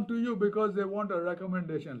will come to you because they want a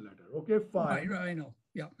recommendation letter. Okay, fine. Right, I know.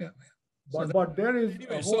 Yeah. But there is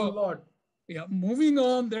a whole lot. Yeah, moving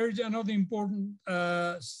on, there's another important,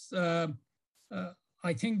 I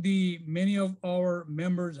think many of our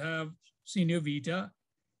members have senior vita.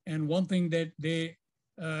 And one thing that they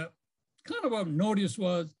kind of noticed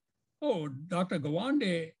was, oh, Dr.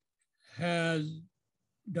 Gawande has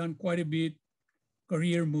done quite a bit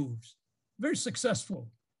career moves, very successful.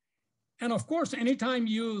 And of course, anytime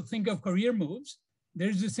you think of career moves,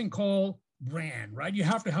 there's this thing called brand, right? You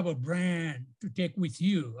have to have a brand to take with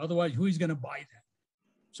you. Otherwise, who is going to buy that?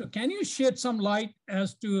 So can you shed some light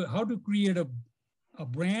as to how to create a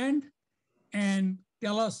brand, and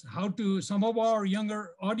tell us how to, some of our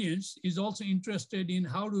younger audience is also interested in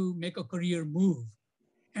how to make a career move.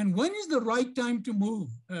 And when is the right time to move,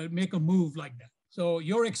 make a move like that? So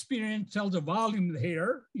your experience tells a volume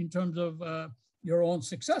here in terms of your own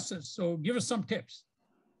successes. So give us some tips.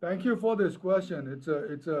 Thank you for this question. It's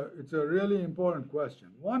a really important question.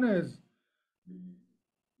 One is,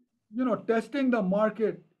 you know, testing the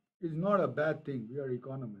market is not a bad thing. We are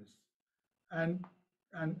economists, and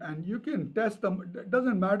you can test them. It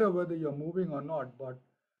doesn't matter whether you're moving or not. But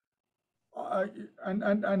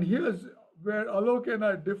and here's where Alok and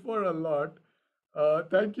I differ a lot.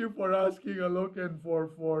 Thank you for asking, Alok, and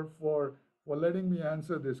for letting me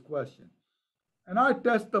answer this question. And I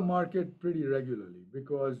test the market pretty regularly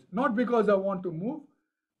not because I want to move,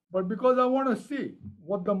 but because I want to see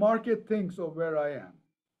what the market thinks of where I am.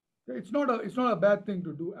 It's not a bad thing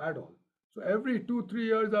to do at all. So every 2-3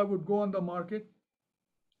 years, I would go on the market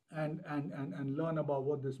and learn about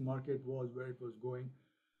what this market was, where it was going.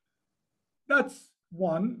 That's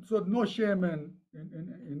one. So no shame in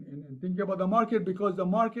thinking about the market, because the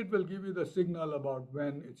market will give you the signal about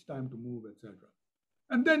when it's time to move, etc.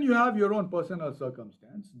 And then you have your own personal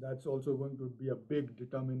circumstance. That's also going to be a big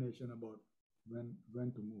determination about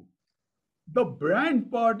when to move. The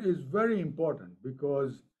brand part is very important,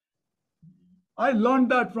 because I learned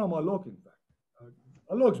that from Alok, in fact.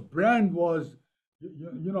 Alok's brand was,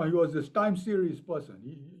 you know, he was this time series person.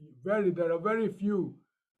 There are very few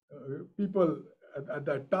people at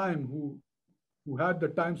that time who had the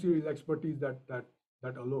time series expertise that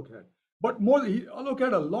Alok had. But Alok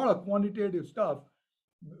had a lot of quantitative stuff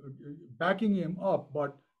backing him up,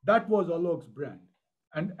 but that was Alok's brand.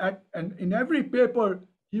 And in every paper,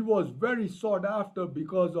 he was very sought after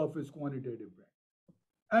because of his quantitative brand.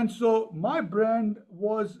 And so my brand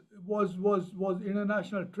was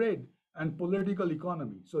international trade and political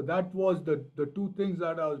economy. So that was the two things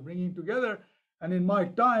that I was bringing together. And in my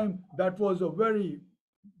time, that was a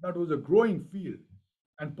growing field.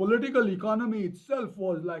 And political economy itself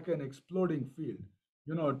was like an exploding field.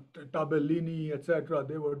 Tabellini, etc.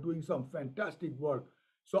 They were doing some fantastic work.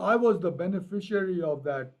 So I was the beneficiary of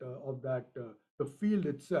the field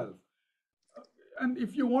itself. And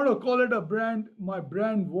if you want to call it a brand, my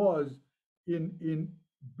brand was in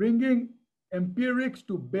bringing empirics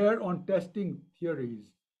to bear on testing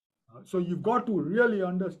theories. So you've got to really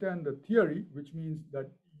understand the theory, which means that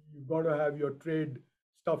you've got to have your trade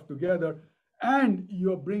stuff together, and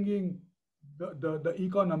you're bringing the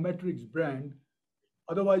econometrics brand.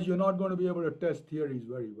 Otherwise, you're not going to be able to test theories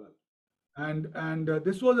very well. And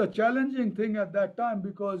this was a challenging thing at that time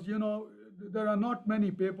because there are not many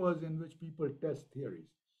papers in which people test theories.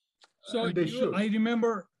 So I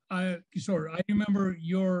remember, Kishore, I remember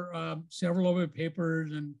your several of your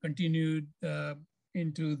papers and continued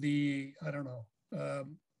into the, I don't know,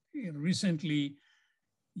 recently,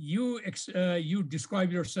 you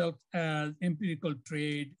describe yourself as empirical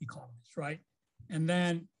trade economist, right? And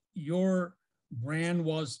then your brand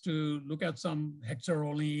was to look at some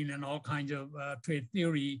hexarolene and all kinds of trade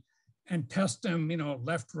theory and test them,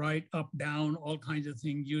 left, right, up, down, all kinds of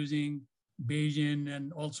things using Bayesian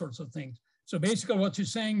and all sorts of things. So basically what you're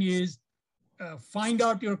saying is find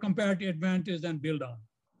out your comparative advantage and build on.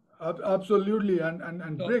 Absolutely.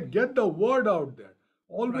 And so, get the word out there.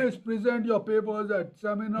 Always right. Present your papers at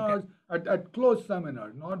seminars, okay. at closed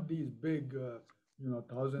seminars, not these big,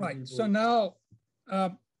 1,000 right. people. So now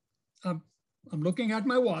I'm looking at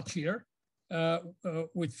my watch here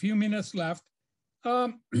with few minutes left.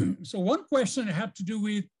 So one question had to do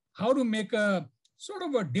with how to make a sort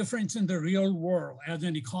of a difference in the real world as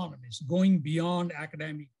an economist, going beyond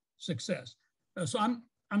academic success. So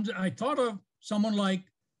I thought of someone like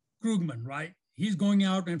Krugman, right? He's going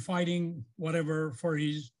out and fighting whatever for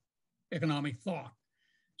his economic thought.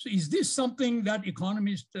 So is this something that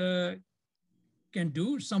economists can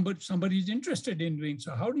do? Somebody's interested in doing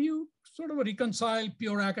so. How do you sort of reconcile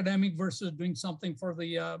pure academic versus doing something for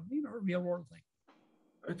the real world thing?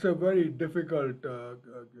 It's a very difficult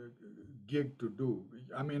gig to do.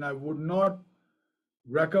 I mean, I would not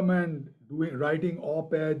recommend writing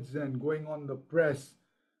op-eds and going on the press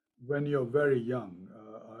when you're very young.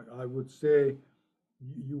 I would say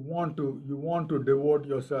you want to devote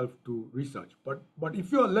yourself to research. But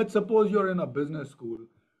if let's suppose you're in a business school,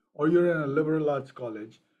 or you're in a liberal arts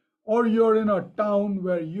college, or you're in a town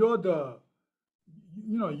where your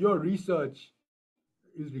research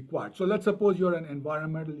is required. So let's suppose you're an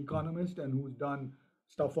environmental economist and who's done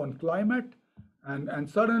stuff on climate, and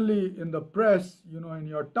suddenly in the press, in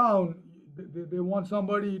your town, they want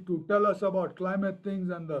somebody to tell us about climate things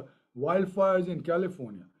and the wildfires in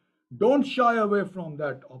California. Don't shy away from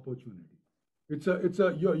that opportunity.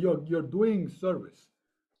 You're doing service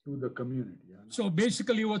to the community. So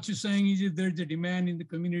basically what you're saying is that there's a demand in the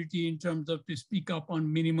community in terms of to speak up on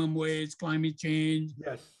minimum wage, climate change,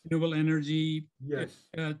 yes, renewable energy, yes,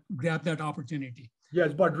 grab that opportunity.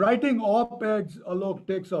 Yes, but writing op-eds, Alok,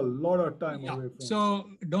 takes a lot of time away from So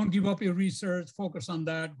don't give up your research, focus on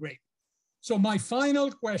that, great. So my final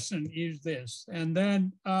question is this, and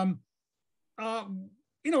then,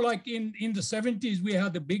 like in the 70s, we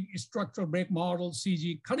had the big structural break model,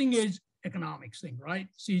 CG, cutting edge economics thing, right?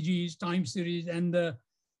 CGs, time series, and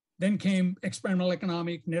then came experimental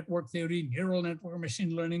economics, network theory, neural network,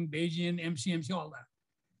 machine learning, Bayesian, MCMC, all that.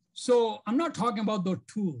 So I'm not talking about those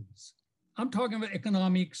tools. I'm talking about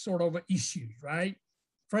economic sort of issues, right?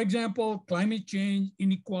 For example, climate change,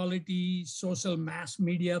 inequality, social mass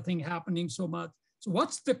media thing happening so much. So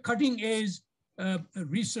what's the cutting edge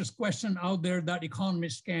research question out there that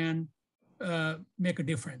economists can make a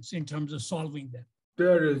difference in terms of solving them?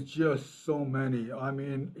 There is just so many. I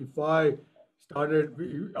mean, if I started,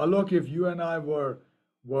 Alok, if you and I were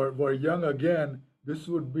young again, this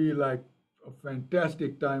would be like a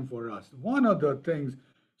fantastic time for us. One of the things,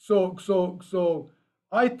 so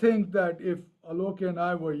I think that if Alok and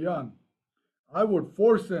I were young, I would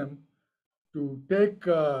force him to take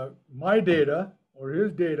my data or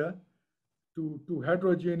his data to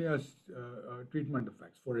heterogeneous treatment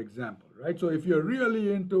effects, for example, right? So if you're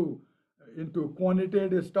really into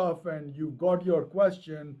quantitative stuff and you've got your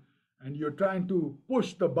question and you're trying to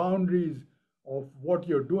push the boundaries of what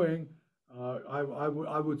you're doing,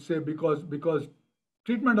 I would say because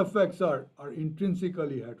treatment effects are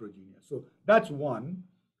intrinsically heterogeneous. So that's one.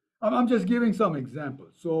 I'm just giving some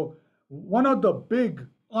examples. So one of the big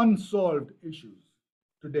unsolved issues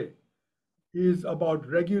today is about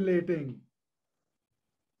regulating,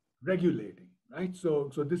 right?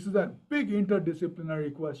 So this is a big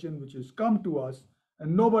interdisciplinary question which has come to us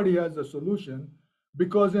and nobody has a solution,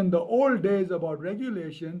 because in the old days about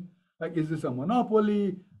regulation, like, is this a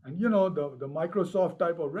monopoly? And the Microsoft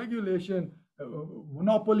type of regulation,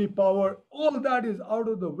 monopoly power, all that is out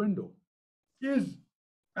of the window. Is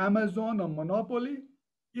Amazon a monopoly?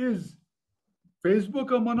 Is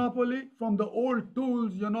Facebook a monopoly? From the old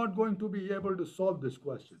tools, you're not going to be able to solve this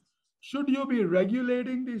question. Should you be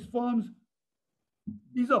regulating these firms?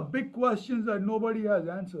 These are big questions that nobody has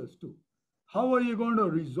answers to. How are you going to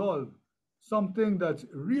resolve something that's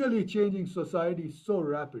really changing society so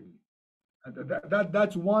rapidly? And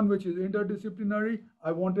that's one which is interdisciplinary.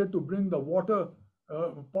 I wanted to bring the water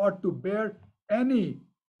part to bear. Any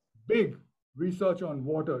big research on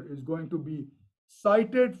water is going to be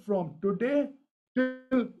cited from today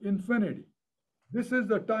till infinity. This is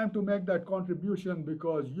the time to make that contribution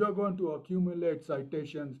because you're going to accumulate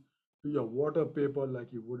citations to your water paper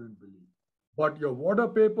like you wouldn't believe. But your water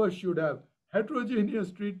paper should have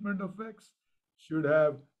heterogeneous treatment effects, should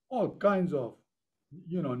have all kinds of,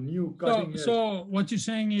 new cutting edge. So what you're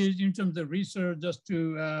saying is, in terms of research, just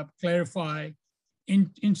to clarify,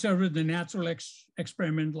 instead of the natural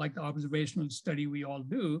experiment like the observational study we all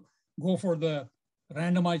do, go for the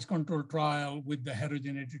randomized control trial with the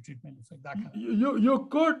heterogeneity treatment effect, that kind of thing. You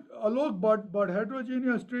could, Alok, but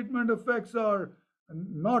heterogeneous treatment effects are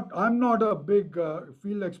not, I'm not a big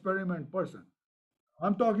field experiment person.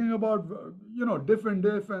 I'm talking about, diff and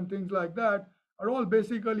diff and things like that are all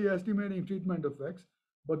basically estimating treatment effects,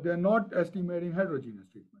 but they're not estimating heterogeneous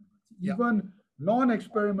treatment effects. Yeah. Even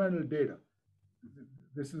non-experimental data.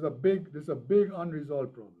 This is a big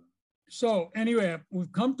unresolved problem. So anyway,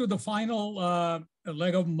 we've come to the final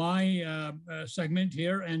leg of my segment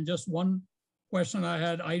here, and just one question I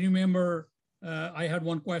had. I remember I had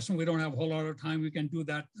one question. We don't have a whole lot of time. We can do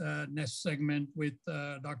that next segment with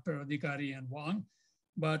Dr. Adhikari and Wang,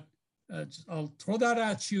 but I'll throw that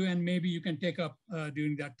at you, and maybe you can take up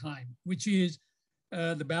during that time, which is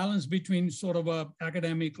the balance between sort of a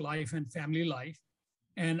academic life and family life.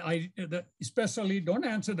 And especially, don't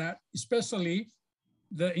answer that, especially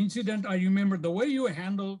the incident, I remember the way you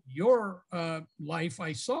handled your life,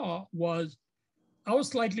 I saw was, I was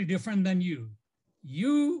slightly different than you.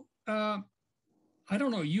 You, I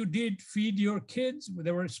don't know, you did feed your kids when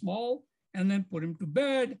they were small and then put them to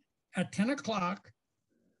bed at 10 o'clock.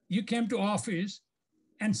 You came to office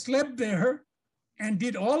and slept there and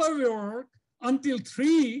did all of your work until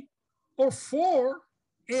 3 or 4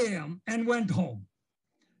 a.m. and went home.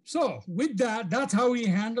 So with that, that's how he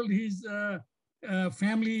handled his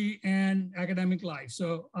family and academic life.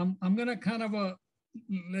 So I'm gonna kind of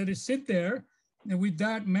let it sit there. And with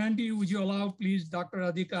that, Mandy, would you allow please Dr.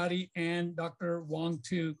 Adhikari and Dr. Wang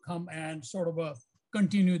to come and sort of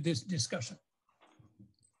continue this discussion?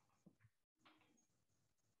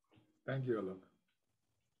 Thank you, Alok.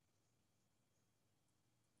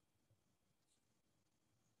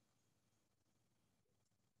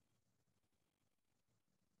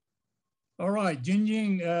 All right,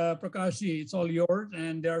 Jinjing, Prakashi, it's all yours.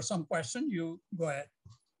 And there are some questions, you go ahead.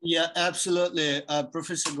 Yeah, absolutely.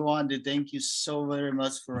 Professor Gawande, thank you so very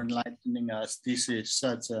much for enlightening us. This is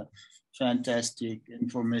such a fantastic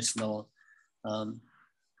informational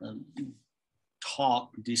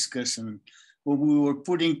talk, discussion. When we were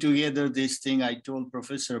putting together this thing, I told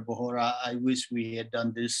Professor Bohora, I wish we had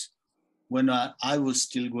done this when I was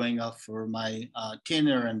still going up for my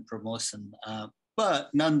tenure and promotion. But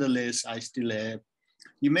nonetheless, I still have,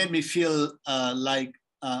 you made me feel like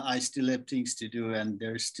I still have things to do and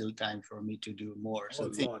there's still time for me to do more. So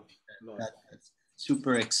that's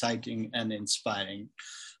super exciting and inspiring.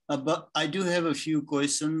 But I do have a few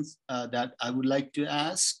questions that I would like to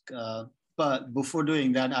ask. But before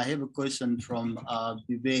doing that, I have a question from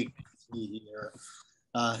Vivek here.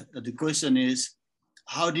 The question is,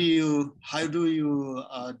 how do you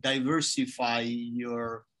diversify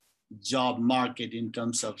your job market in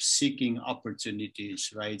terms of seeking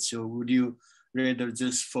opportunities, right? So would you rather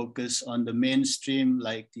just focus on the mainstream,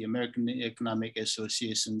 like the American Economic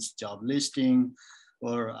Association's job listing,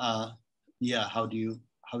 or yeah, how do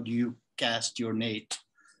you cast your net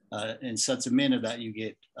in such a manner that you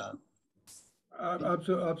get?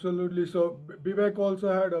 Absolutely. So Vivek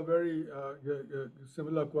also had a very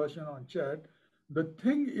similar question on chat. The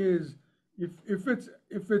thing is,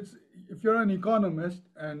 if you're an economist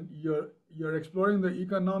and you're exploring the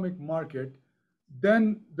economic market,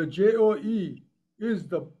 then the JOE is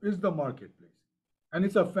the marketplace, and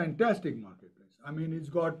it's a fantastic marketplace. I mean, it's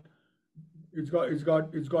got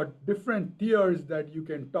different tiers that you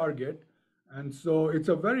can target, and so it's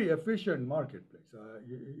a very efficient marketplace.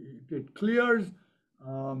 It clears,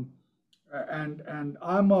 and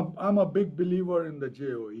I'm a big believer in the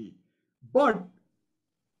JOE, but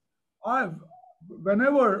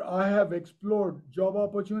whenever I have explored job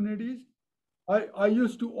opportunities, I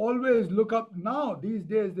used to always look up. Now, these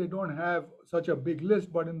days, they don't have such a big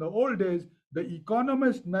list, but in the old days, the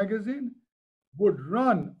Economist magazine would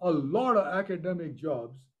run a lot of academic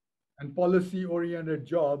jobs and policy-oriented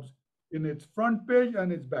jobs in its front page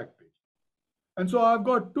and its back page. And so I've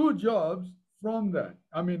got two jobs from that.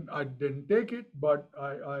 I mean, I didn't take it, but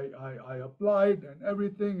I applied and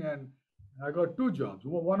everything, and I got two jobs.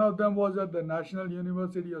 One of them was at the National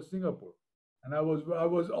University of Singapore, and I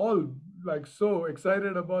was all like so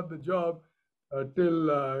excited about the job till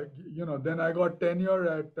then I got tenure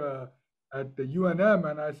at the UNM,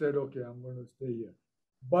 and I said, okay, I'm going to stay here.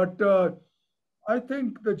 But I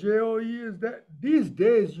think the JOE is that these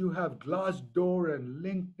days you have Glassdoor and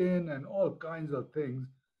LinkedIn and all kinds of things,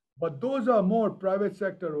 but those are more private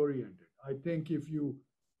sector oriented. I think if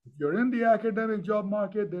you're in the academic job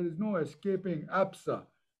market, there is no escaping APSA.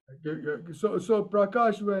 So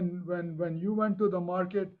Prakash, when you went to the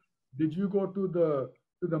market, did you go to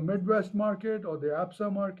the Midwest market or the APSA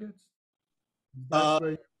markets?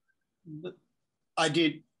 I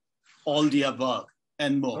did all the above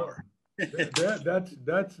and more.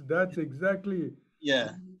 That's exactly.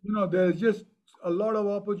 Yeah. There's just a lot of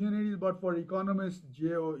opportunities, but for economists,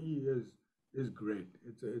 JOE is great.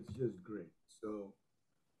 It's just great. So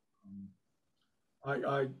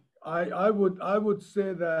I would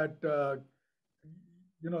say that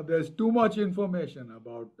there's too much information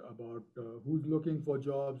about who's looking for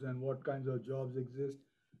jobs and what kinds of jobs exist.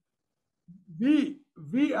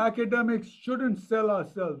 We academics shouldn't sell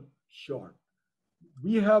ourselves short.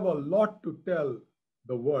 We have a lot to tell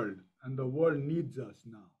the world, and the world needs us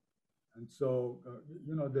now. And so,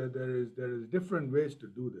 there is different ways to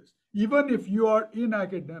do this. Even if you are in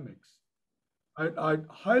academics, I'd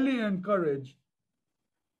highly encourage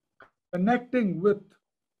connecting with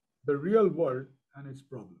the real world and its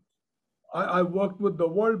problems. I worked with the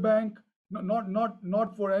World Bank,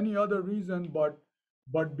 not for any other reason,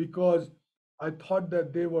 but because I thought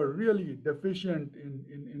that they were really deficient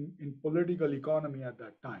in political economy at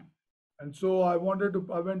that time. And so I went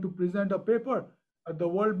to present a paper at the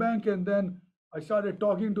World Bank, and then I started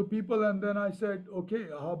talking to people, and then I said, okay,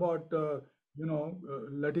 how about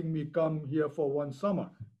letting me come here for one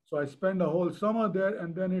summer? So I spent a whole summer there,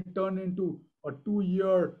 and then it turned into a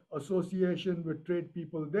 2-year association with trade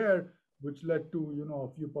people there, which led to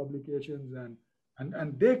a few publications, and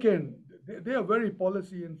they are very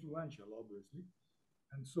policy influential, obviously,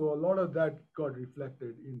 and so a lot of that got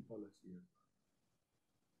reflected in policy.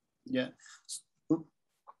 Yeah.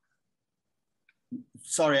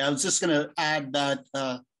 Sorry, I was just going to add that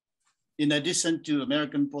in addition to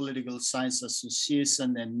American Political Science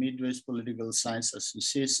Association and Midwest Political Science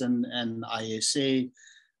Association and ISA,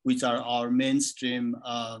 which are our mainstream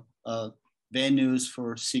venues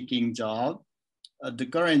for seeking job, the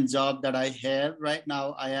current job that I have right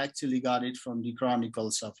now, I actually got it from the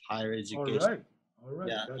Chronicles of Higher Education. All right,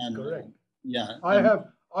 yeah, that's correct. Yeah,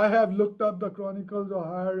 I have looked up the Chronicles of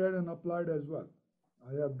Higher Ed and applied as well.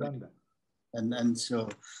 I have done that. And so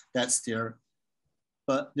that's there.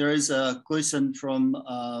 But there is a question from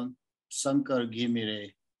Shankar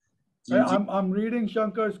Ghimire. I'm reading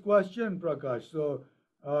Shankar's question, Prakash. So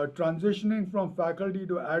transitioning from faculty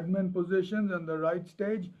to admin positions and the right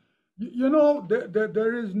stage,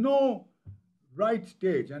 there is no right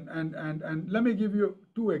stage. And let me give you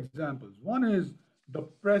two examples. One is the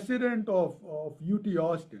president of UT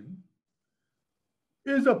Austin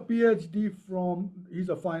is a PhD he's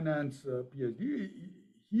a finance PhD.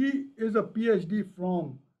 He is a PhD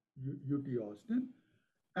from UT Austin,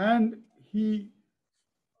 and he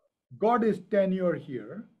got his tenure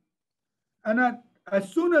here. And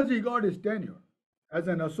as soon as he got his tenure as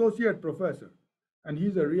an associate professor, and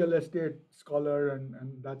he's a real estate scholar,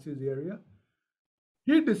 and that's his area,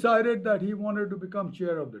 he decided that he wanted to become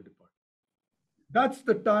chair of the department. That's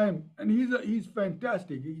the time, and he's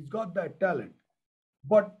fantastic. He's got that talent.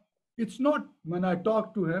 But it's not, when I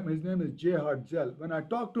talk to him, his name is Jay Hartzel. When I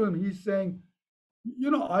talk to him, he's saying,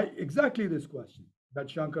 exactly this question that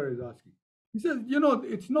Shankar is asking. He says,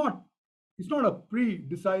 it's not a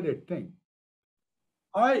pre-decided thing.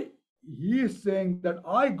 He is saying that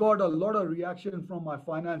I got a lot of reaction from my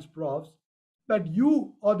finance profs that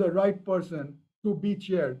you are the right person to be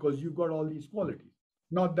chair because you've got all these qualities.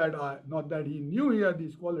 Not that he knew he had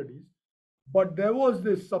these qualities, but there was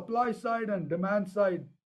this supply side and demand side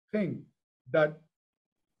thing that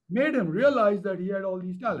made him realize that he had all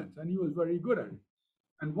these talents, and he was very good at it.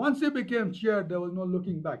 And once he became chair, there was no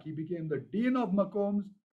looking back. He became the dean of McCombs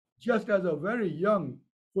just as a very young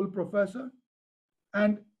full professor.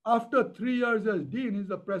 And after 3 years as dean, he's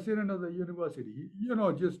the president of the university,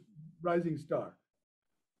 just rising star.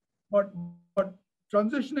 But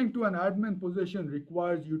transitioning to an admin position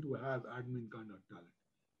requires you to have admin kind of talent.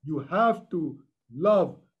 You have to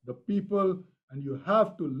love the people and you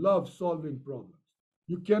have to love solving problems.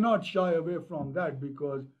 You cannot shy away from that,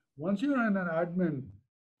 because once you're in an admin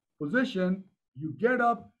position, you get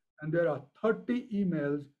up and there are 30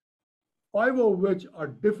 emails, 5 of which are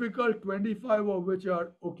difficult, 25 of which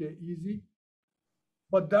are okay, easy.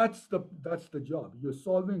 But that's the job. You're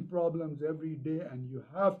solving problems every day and you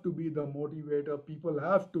have to be the motivator. People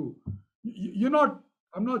have to,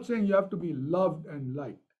 I'm not saying you have to be loved and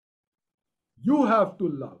liked. You have to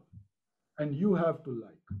love and you have to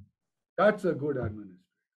like. That's a good administrator.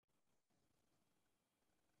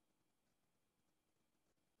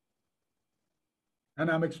 And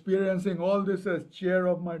I'm experiencing all this as chair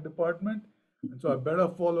of my department, and so I better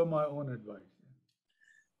follow my own advice.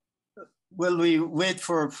 Well, we wait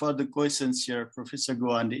for the questions here, Professor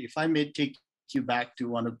Gawande. If I may take you back to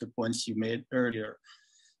one of the points you made earlier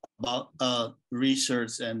about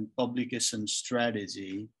research and publication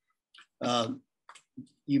strategy.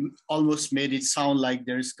 You almost made it sound like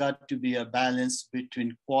there's got to be a balance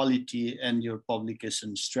between quality and your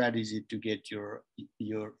publication strategy to get your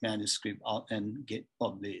manuscript out and get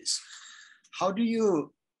published. How do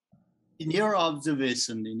you, in your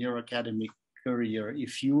observation, in your academic career,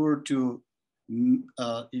 if you were to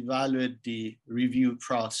evaluate the review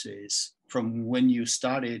process from when you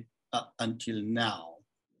started until now,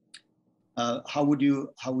 how would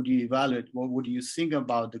you evaluate? What would you think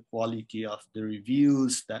about the quality of the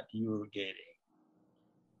reviews that you were getting?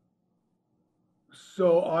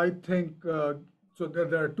 So I think so.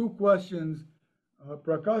 There are two questions,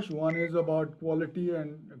 Prakash. One is about quality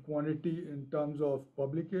and quantity in terms of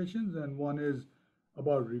publications, and one is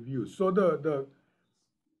about reviews. So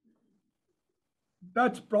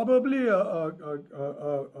that's probably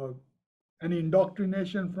an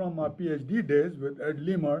indoctrination from my PhD days with Ed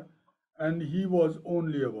Leamer. And he was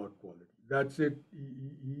only about quality. That's it.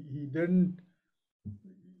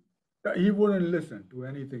 He wouldn't listen to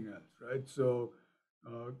anything else, right? So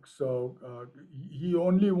he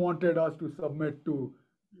only wanted us to submit to,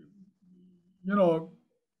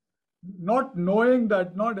 not knowing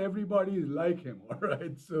that not everybody is like him, all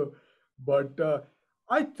right? So, but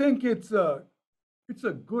I think it's a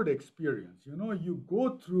good experience. You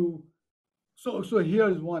go through. So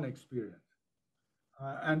here's one experience.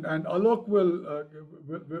 And Alok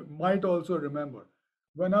might also remember,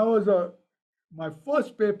 when I was my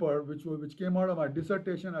first paper, which came out of my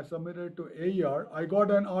dissertation, I submitted to AER. I got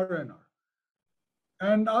an RNR,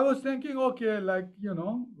 and I was thinking, okay,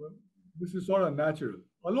 this is sort of natural.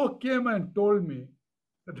 Alok came and told me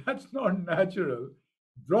that that's not natural.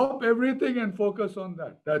 Drop everything and focus on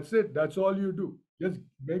that. That's it. That's all you do. Just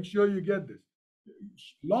make sure you get this.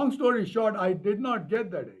 Long story short, I did not get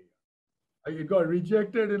that AER. It got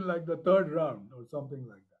rejected in like the 3rd round or something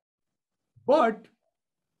like that. But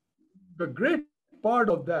the great part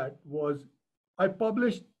of that was I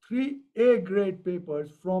published 3 A-grade papers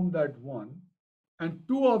from that one, and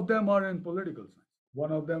 2 of them are in political science.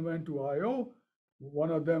 One of them went to IO, one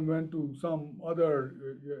of them went to some other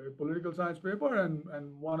political science paper, and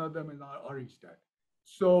one of them in RE-Stat.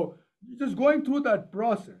 So just going through that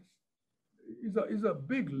process is a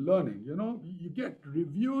big learning. You get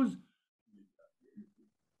reviews.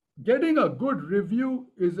 Getting a good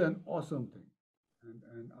review is an awesome thing.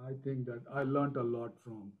 And I think that I learned a lot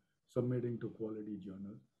from submitting to quality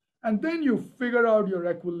journals. And then you figure out your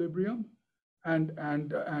equilibrium and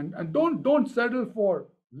don't settle for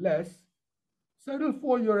less, settle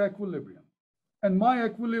for your equilibrium. And my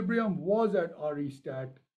equilibrium was at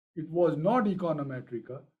RE-Stat. It was not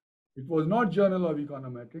Econometrica. It was not Journal of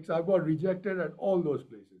Econometrics. I got rejected at all those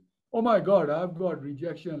places. Oh my God, I've got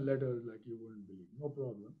rejection letters like you wouldn't believe, no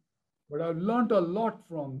problem. But I've learned a lot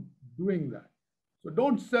from doing that. So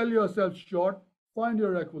don't sell yourself short, find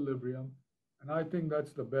your equilibrium. And I think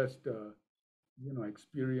that's the best,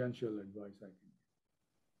 experiential advice I can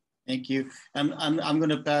give. Thank you. I'm going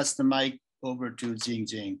to pass the mic over to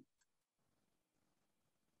Jing.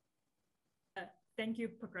 Thank you,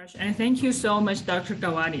 Prakash. And thank you so much, Dr.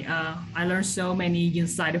 Gawande. I learned so many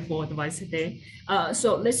insightful advice today.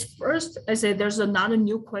 So let's first, I said there's another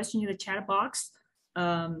new question in the chat box.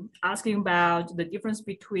 Asking about the difference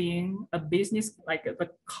between a business, like the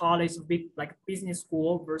college, like business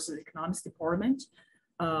school versus economics department.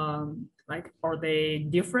 Like, are they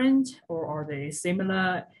different or are they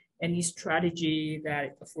similar? Any strategy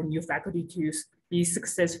that for new faculty to be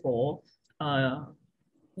successful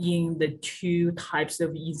in the 2 types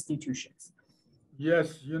of institutions?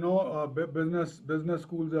 Yes, business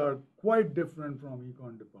schools are quite different from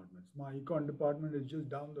econ departments. My econ department is just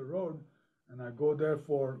down the road, and I go there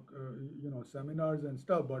for seminars and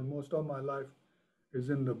stuff. But most of my life is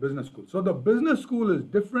in the business school. So the business school is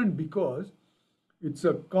different because it's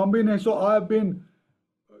a combination. So I've been,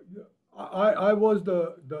 I was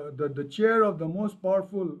the chair of the most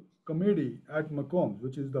powerful committee at McCombs,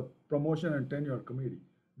 which is the promotion and tenure committee,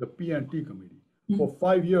 the P&T committee. For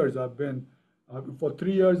 5 years, I've been, for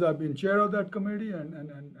 3 years, I've been chair of that committee,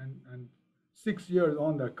 and 6 years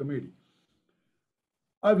on that committee.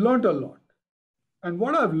 I've learned a lot. And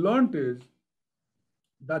what I've learned is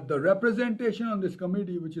that the representation on this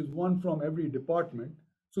committee, which is one from every department,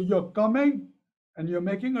 so you're coming and you're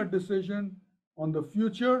making a decision on the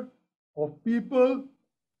future of people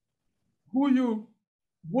who you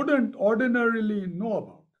wouldn't ordinarily know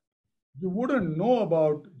about. You wouldn't know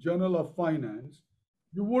about Journal of Finance.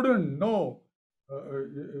 You wouldn't know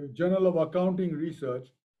Journal of Accounting Research.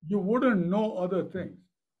 You wouldn't know other things.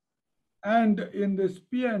 And in this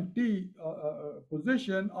P&T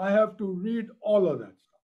position, I have to read all of that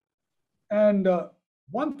stuff. And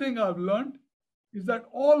one thing I've learned is that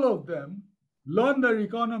all of them learn their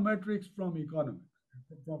econometrics from economics,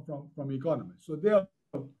 from economists. So they are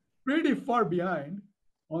pretty far behind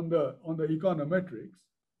on the econometrics.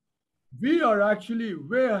 We are actually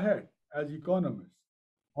way ahead as economists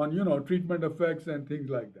on treatment effects and things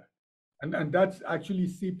like that. And that's actually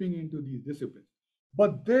seeping into these disciplines.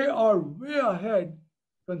 But they are way ahead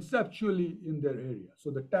conceptually in their area. So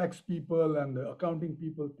the tax people and the accounting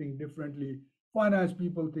people think differently, finance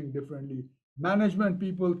people think differently, management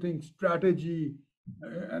people think strategy,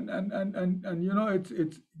 and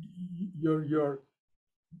it's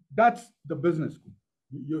that's the business school.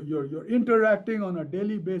 You're interacting on a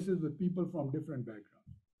daily basis with people from different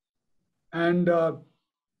backgrounds, and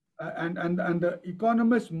the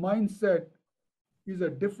economist mindset is a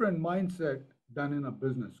different mindset than in a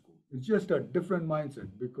business school. It's just a different mindset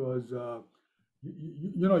because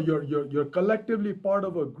you're collectively part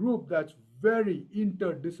of a group that's very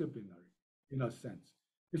interdisciplinary in a sense.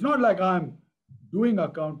 It's not like I'm doing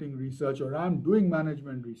accounting research or I'm doing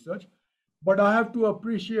management research, but I have to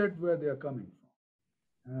appreciate where they're coming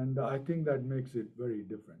from. And I think that makes it very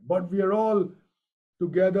different. But we are all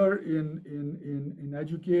together in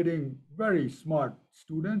educating very smart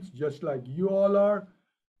students, just like you all are,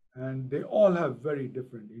 and they all have very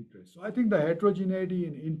different interests. So I think the heterogeneity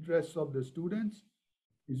in interests of the students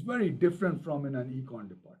is very different from in an econ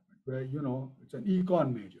department, where it's an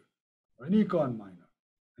econ major or an econ minor,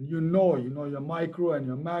 and you know your micro and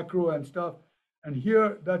your macro and stuff. And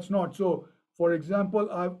here that's not so. For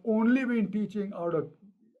example, I've only been teaching out of,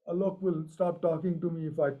 Alok will stop talking to me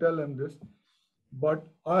if I tell him this, but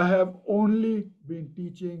I have only been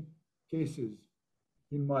teaching cases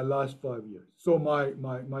in my last 5 years. So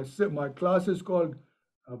my class is called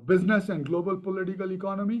Business and Global Political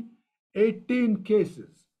Economy, 18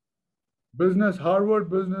 cases, Harvard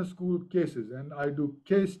Business School cases. And I do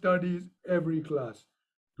case studies every class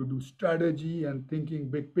to do strategy and thinking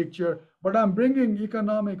big picture, but I'm bringing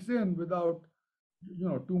economics in without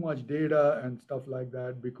too much data and stuff like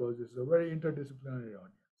that, because it's a very interdisciplinary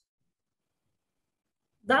audience.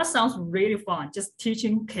 That sounds really fun, just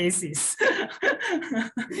teaching cases.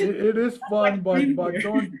 it is fun, like but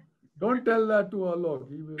don't tell that to Alok.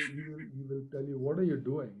 He will tell you, what are you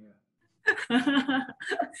doing? Yeah.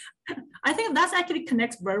 I think that actually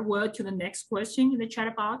connects very well to the next question in the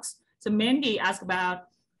chat box. So Mandy asked about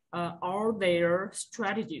are there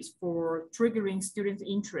strategies for triggering students'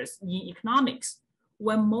 interest in economics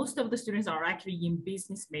when most of the students are actually in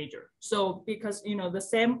business major? So because the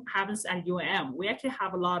same happens at UM, we actually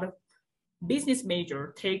have a lot of business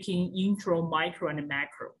major taking intro, micro, and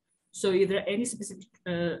macro. So is there any specific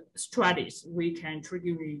strategies we can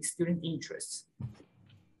trigger student interests?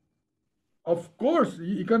 Of course,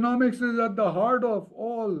 economics is at the heart of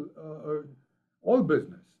all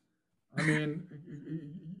business. I mean,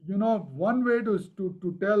 one way to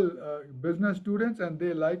tell business students, and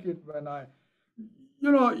they like it when I,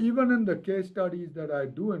 even in the case studies that I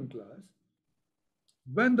do in class,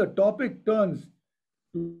 when the topic turns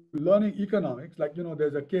to learning economics, like,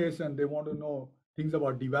 there's a case and they want to know things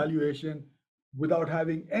about devaluation without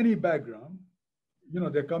having any background,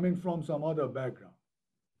 they're coming from some other background.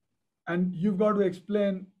 And you've got to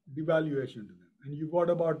explain devaluation to them. And you've got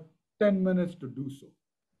about 10 minutes to do so.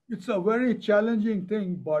 It's a very challenging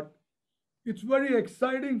thing, but it's very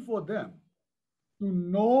exciting for them to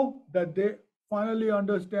know that they finally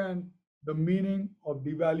understand the meaning of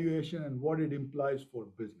devaluation and what it implies for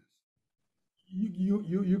business.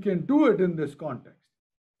 You can do it in this context,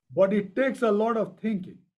 but it takes a lot of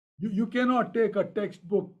thinking. You cannot take a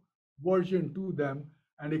textbook version to them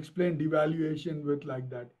and explain devaluation with like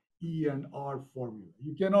that E and R formula.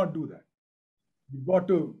 You cannot do that. You've got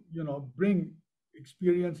to, bring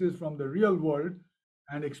experiences from the real world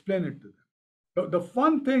and explain it to them. The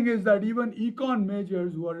fun thing is that even econ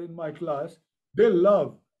majors who are in my class, they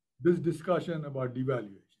love this discussion about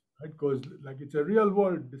devaluation, right? Because like it's a real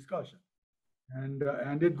world discussion.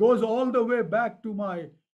 And it goes all the way back to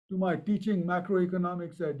my teaching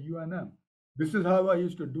macroeconomics at UNM. This is how I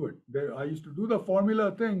used to do it. I used to do the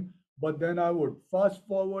formula thing, but then I would fast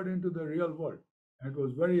forward into the real world. And it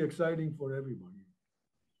was very exciting for everybody.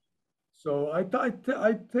 So I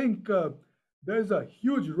think there's a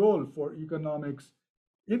huge role for economics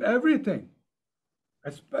in everything,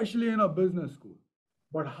 especially in a business school.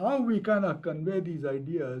 But how we kind of convey these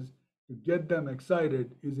ideas to get them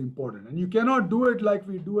excited is important. And you cannot do it like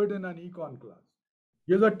we do it in an econ class.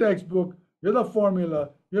 Here's a textbook, here's a formula,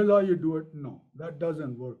 here's how you do it. No, that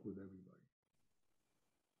doesn't work with everybody.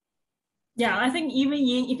 Yeah, I think even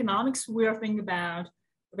in economics, we are thinking about,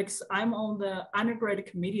 because I'm on the undergraduate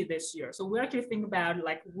committee this year. So we actually think about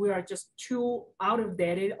like, we are just too out of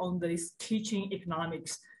date on this teaching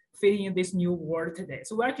economics fitting in this new world today.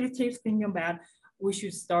 So we actually keep thinking about, we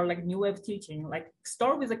should start like new way of teaching, like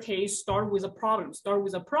start with a case, start with a problem, start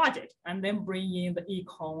with a project, and then bring in the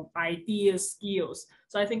econ ideas, skills.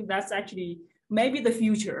 So I think that's actually maybe the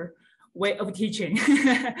future way of teaching.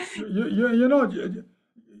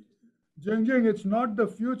 Jingjing, it's not the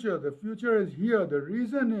future. The future is here. The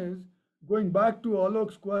reason is, going back to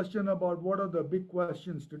Alok's question about what are the big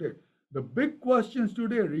questions today. The big questions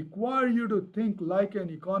today require you to think like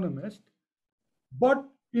an economist, but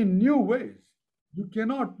in new ways. You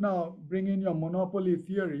cannot now bring in your monopoly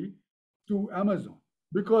theory to Amazon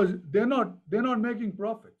because they're not making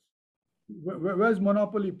profits. Where's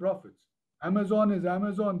monopoly profits? Amazon is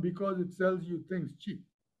Amazon because it sells you things cheap.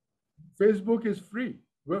 Facebook is free.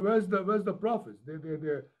 Where's the profits?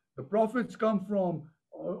 The profits come from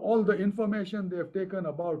all the information they've taken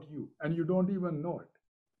about you, and you don't even know it.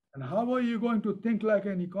 And how are you going to think like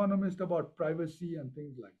an economist about privacy and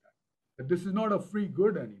things like that? That this is not a free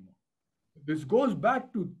good anymore. This goes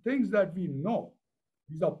back to things that we know.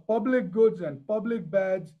 These are public goods and public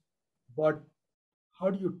bads, but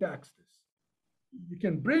how do you tax this? You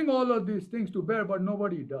can bring all of these things to bear, but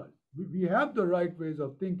nobody does. We have the right ways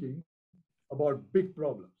of thinking about big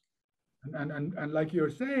problems. And like you're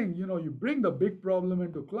saying, you bring the big problem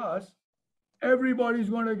into class, everybody's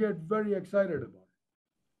going to get very excited about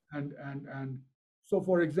it. And so,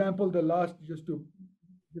 for example, just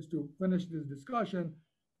to finish this discussion,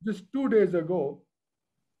 just 2 days ago,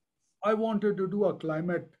 I wanted to do a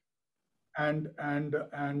climate and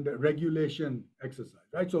regulation exercise,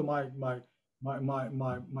 right? So my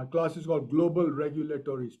class is called Global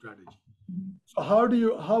Regulatory Strategy. So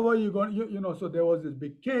how are you going? So there was this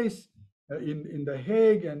big case in The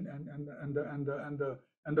Hague, and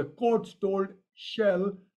the courts told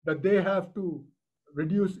Shell that they have to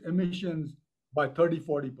reduce emissions by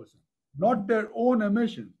 30-40%. Not their own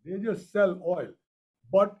emissions; they just sell oil.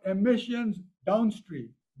 But emissions downstream,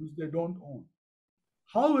 which they don't own.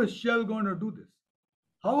 How is Shell going to do this?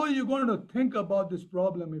 How are you going to think about this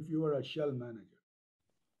problem if you are a Shell manager?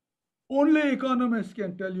 Only economists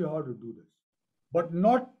can tell you how to do this, but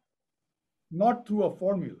not through a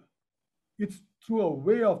formula. It's through a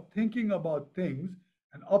way of thinking about things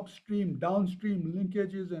and upstream, downstream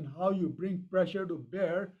linkages and how you bring pressure to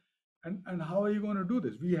bear and how are you going to do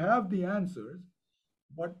this? We have the answers.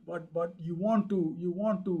 But you want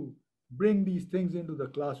to bring these things into the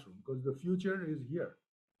classroom because the future is here.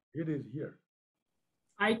 It is here.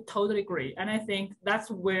 I totally agree. And I think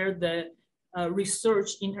that's where the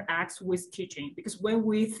research interacts with teaching, because when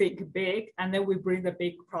we think big and then we bring the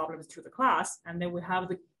big problems to the class and then we have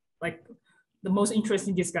the most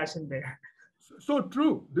interesting discussion there. So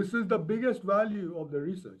true. This is the biggest value of the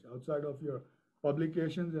research outside of your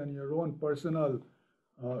publications and your own personal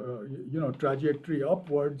trajectory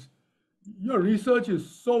upwards. Your research is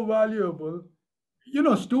so valuable.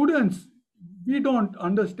 Students, we don't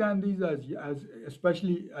understand these as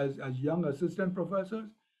especially as young assistant professors.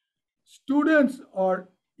 Students are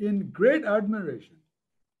in great admiration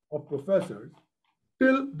of professors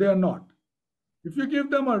till they're not. If you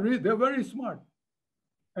give them they're very smart.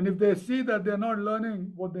 And if they see that they're not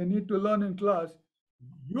learning what they need to learn in class,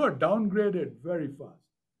 you are downgraded very fast.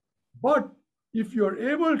 But if you're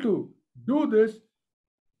able to do this,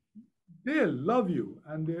 they love you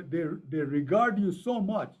and they regard you so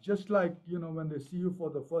much, just like when they see you for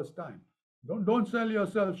the first time. Don't sell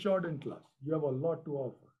yourself short in class. You have a lot to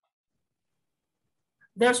offer.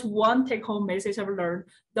 there's one take-home message I've learned.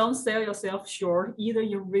 Don't sell yourself short, either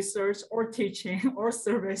in research or teaching or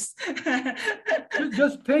service.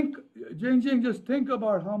 Just think, Jingjing, just think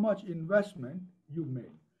about how much investment you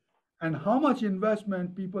made and how much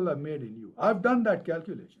investment people have made in you. I've done that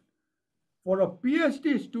calculation. For a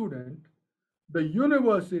PhD student, the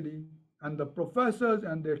university and the professors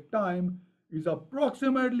and their time is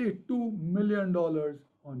approximately $2 million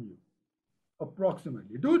on you.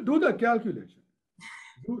 Approximately. Do the calculation.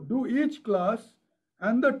 Do each class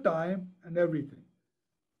and the time and everything.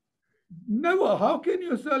 Never. How can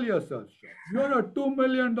you sell yourself short? You're a $2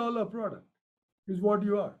 million product, is what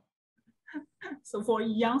you are. So for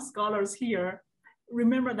young scholars here,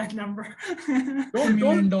 remember that number. Don't,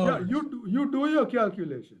 yeah, you do your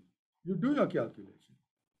calculation. You do your calculation.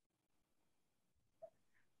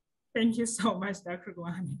 Thank you so much, Dr.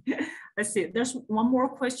 Gawande. Let's see, there's one more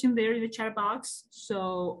question there in the chat box.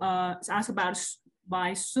 So it's asked about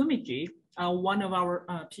by Sumiji, one of our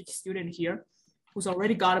PhD students here, who's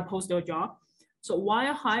already got a postdoc job. So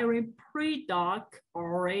while hiring pre-doc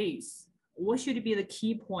RAs, what should be the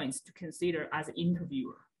key points to consider as an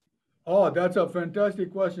interviewer? Oh, that's a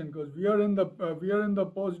fantastic question, because we are in the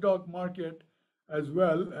postdoc market as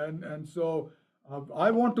well, and so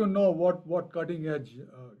I want to know what cutting edge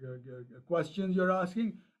questions you're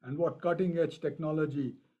asking and what cutting edge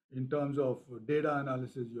technology in terms of data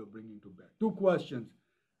analysis you're bringing to bear. Two questions,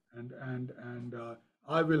 and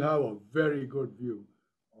I will have a very good view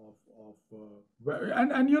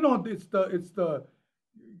and you know, it's the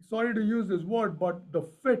sorry to use this word, but the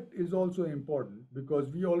fit is also important, because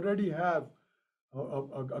we already have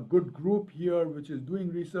a good group here which is doing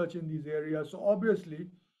research in these areas. So obviously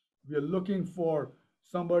we are looking for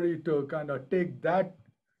somebody to kind of take that,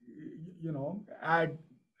 you know, add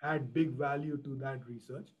big value to that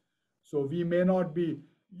research. So we may not be,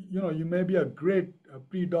 you know, you may be a great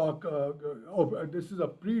pre-doc, this is a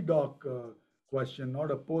pre-doc question,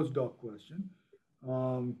 not a postdoc question.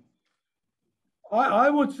 I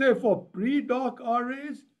would say for pre-doc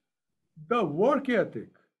RAs, the work ethic,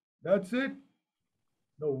 that's it.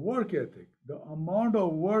 The work ethic, the amount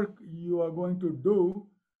of work you are going to do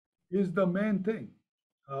is the main thing.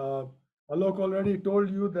 Alok already told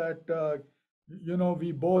you that, you know,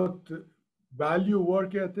 we both value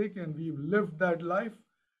work ethic and we've lived that life.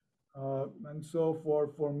 And so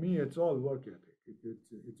for me, it's all work ethic.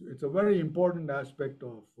 It's a very important aspect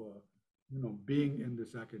of, you know, being in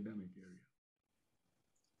this academic area.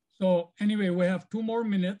 So anyway, we have 2 more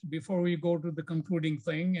minutes before we go to the concluding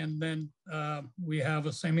thing. And then we have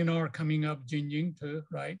a seminar coming up, Jingjing, too,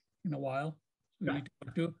 right, in a while. We need to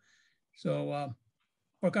talk to. So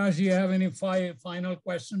Prakash, do you have any final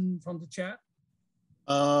question from the chat?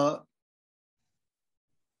 I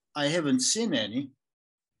haven't seen any.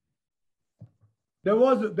 There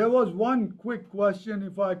was one quick question,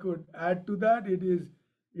 if I could add to that. It is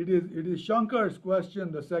Shankar's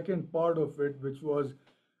question, the second part of it, which was,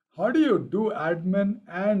 how do you do admin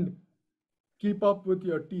and keep up with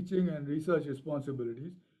your teaching and research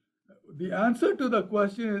responsibilities? The answer to the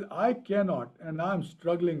question is I cannot, and I'm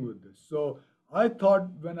struggling with this. So I thought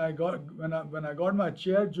when I got my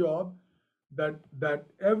chair job that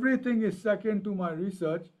everything is second to my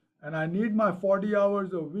research, and I need my 40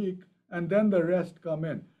 hours a week, and then the rest come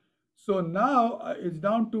in. So now it's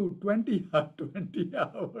down to 20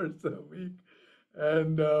 hours a week,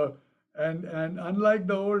 and unlike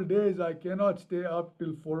the old days, I cannot stay up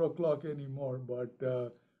till 4 o'clock anymore. But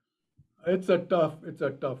it's a tough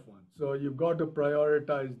one. So you've got to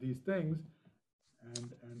prioritize these things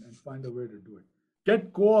and find a way to do it.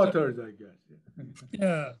 Get co-authors, I guess.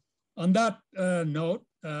 Yeah. On that note,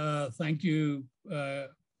 thank you,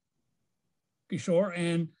 Kishore.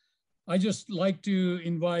 And I just like to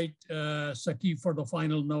invite Saqib for the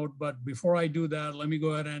final note. But before I do that, let me go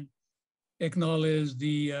ahead and acknowledge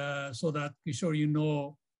so that Kishore, you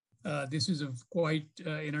know, this is a quite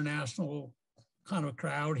international kind of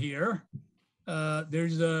crowd here.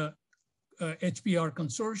 There's a HPR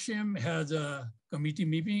Consortium has a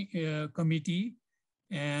committee,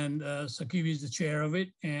 and Saqib is the chair of it.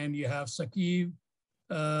 And you have Saqib,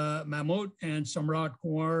 Mahmood, and Samrat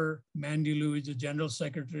Kumar Mandilu is the general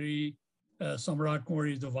secretary. Samrat Kumar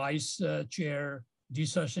is the vice chair.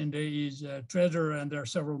 Jisa Shinde is treasurer, and there are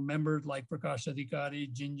several members like Prakash Adhikari,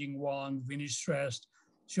 Jingjing Wang, Vinish Shrestha,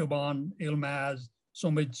 Shoban Ilmaz,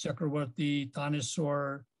 Somit Chakravarti,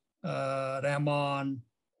 Taneswar, Rahman,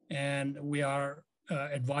 and we are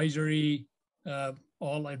advisory.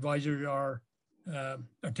 All advisors are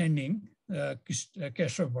attending.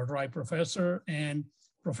 Keshava Bhattarai professor and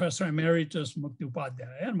Professor Emeritus Mukti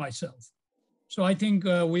Upadhyaya and myself. So I think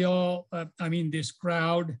we all, I mean, this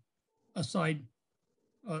crowd aside,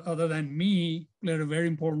 other than me, played a very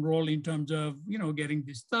important role in terms of, getting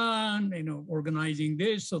this done, organizing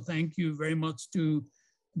this. So thank you very much to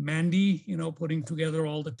Mandy, putting together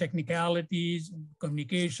all the technicalities,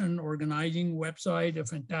 communication, organizing, website,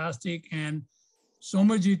 fantastic. And so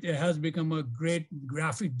much it has become a great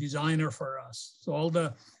graphic designer for us. So all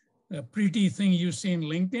the pretty thing you see in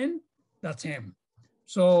LinkedIn, that's him.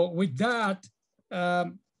 So with that,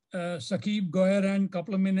 Saqib, go ahead and a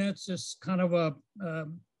couple of minutes, just kind of a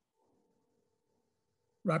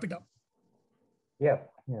wrap it up. Yeah.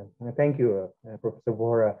 Thank you, Professor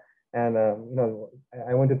Bohra. And,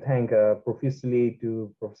 I want to thank profusely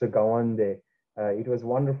to Professor Gawande. It was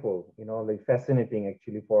wonderful, like fascinating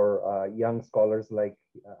actually for young scholars like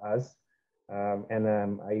us. And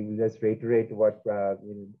I will just reiterate what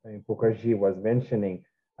Prakash was mentioning.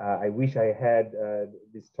 I wish I had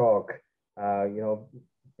this talk,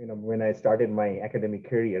 when I started my academic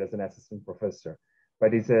career as an assistant professor.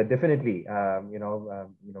 But it's definitely,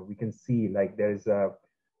 we can see like there's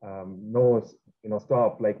no,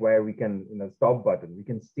 stop, like where we can, stop button. We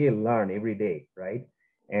can still learn every day, right?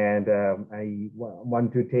 And I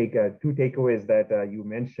want to take two takeaways that you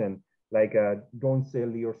mentioned, like don't sell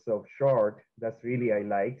yourself short. That's really, I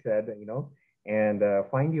like that, and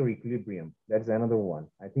find your equilibrium. That's another one.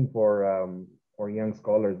 I think for young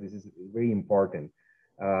scholars, this is very important.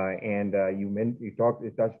 And you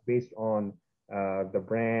touched based on the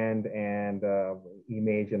brand and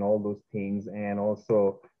image and all those things, and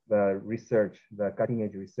also the research, the cutting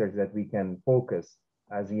edge research that we can focus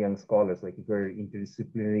as young scholars, like if we're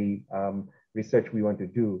interdisciplinary research we want to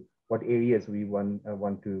do, what areas we want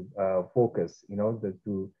to focus,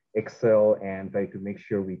 to excel and try to make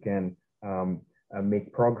sure we can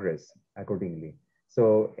make progress accordingly.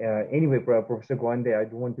 So anyway, Professor Gawande, I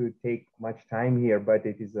don't want to take much time here, but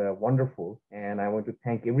it is wonderful. And I want to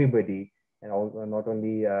thank everybody, and also not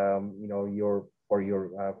only, for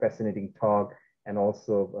your fascinating talk, and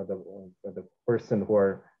also the person who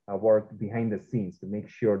are worked behind the scenes to make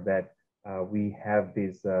sure that we have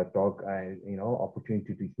this talk,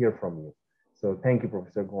 opportunity to hear from you. So thank you,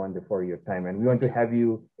 Professor Gawande, for your time. And we want to have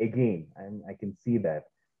you again, and I can see that.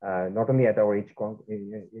 Not only at our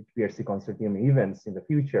HPRC Consortium events in the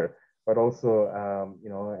future, but also,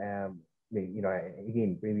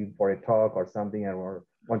 again, maybe for a talk or something, or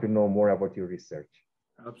want to know more about your research.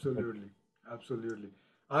 Absolutely, absolutely.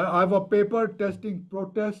 I have a paper testing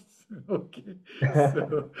protests. Okay.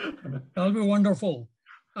 So. That'll be wonderful.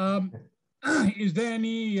 Is there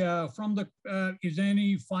any is there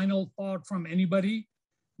any final thought from anybody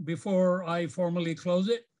before I formally close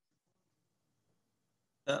it?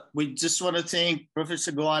 We just want to thank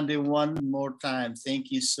Professor Gawande one more time.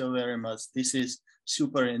 Thank you so very much. This is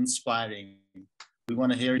super inspiring. We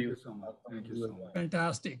want to hear you. Thank you so much. Thank you so much.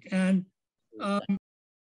 Fantastic. And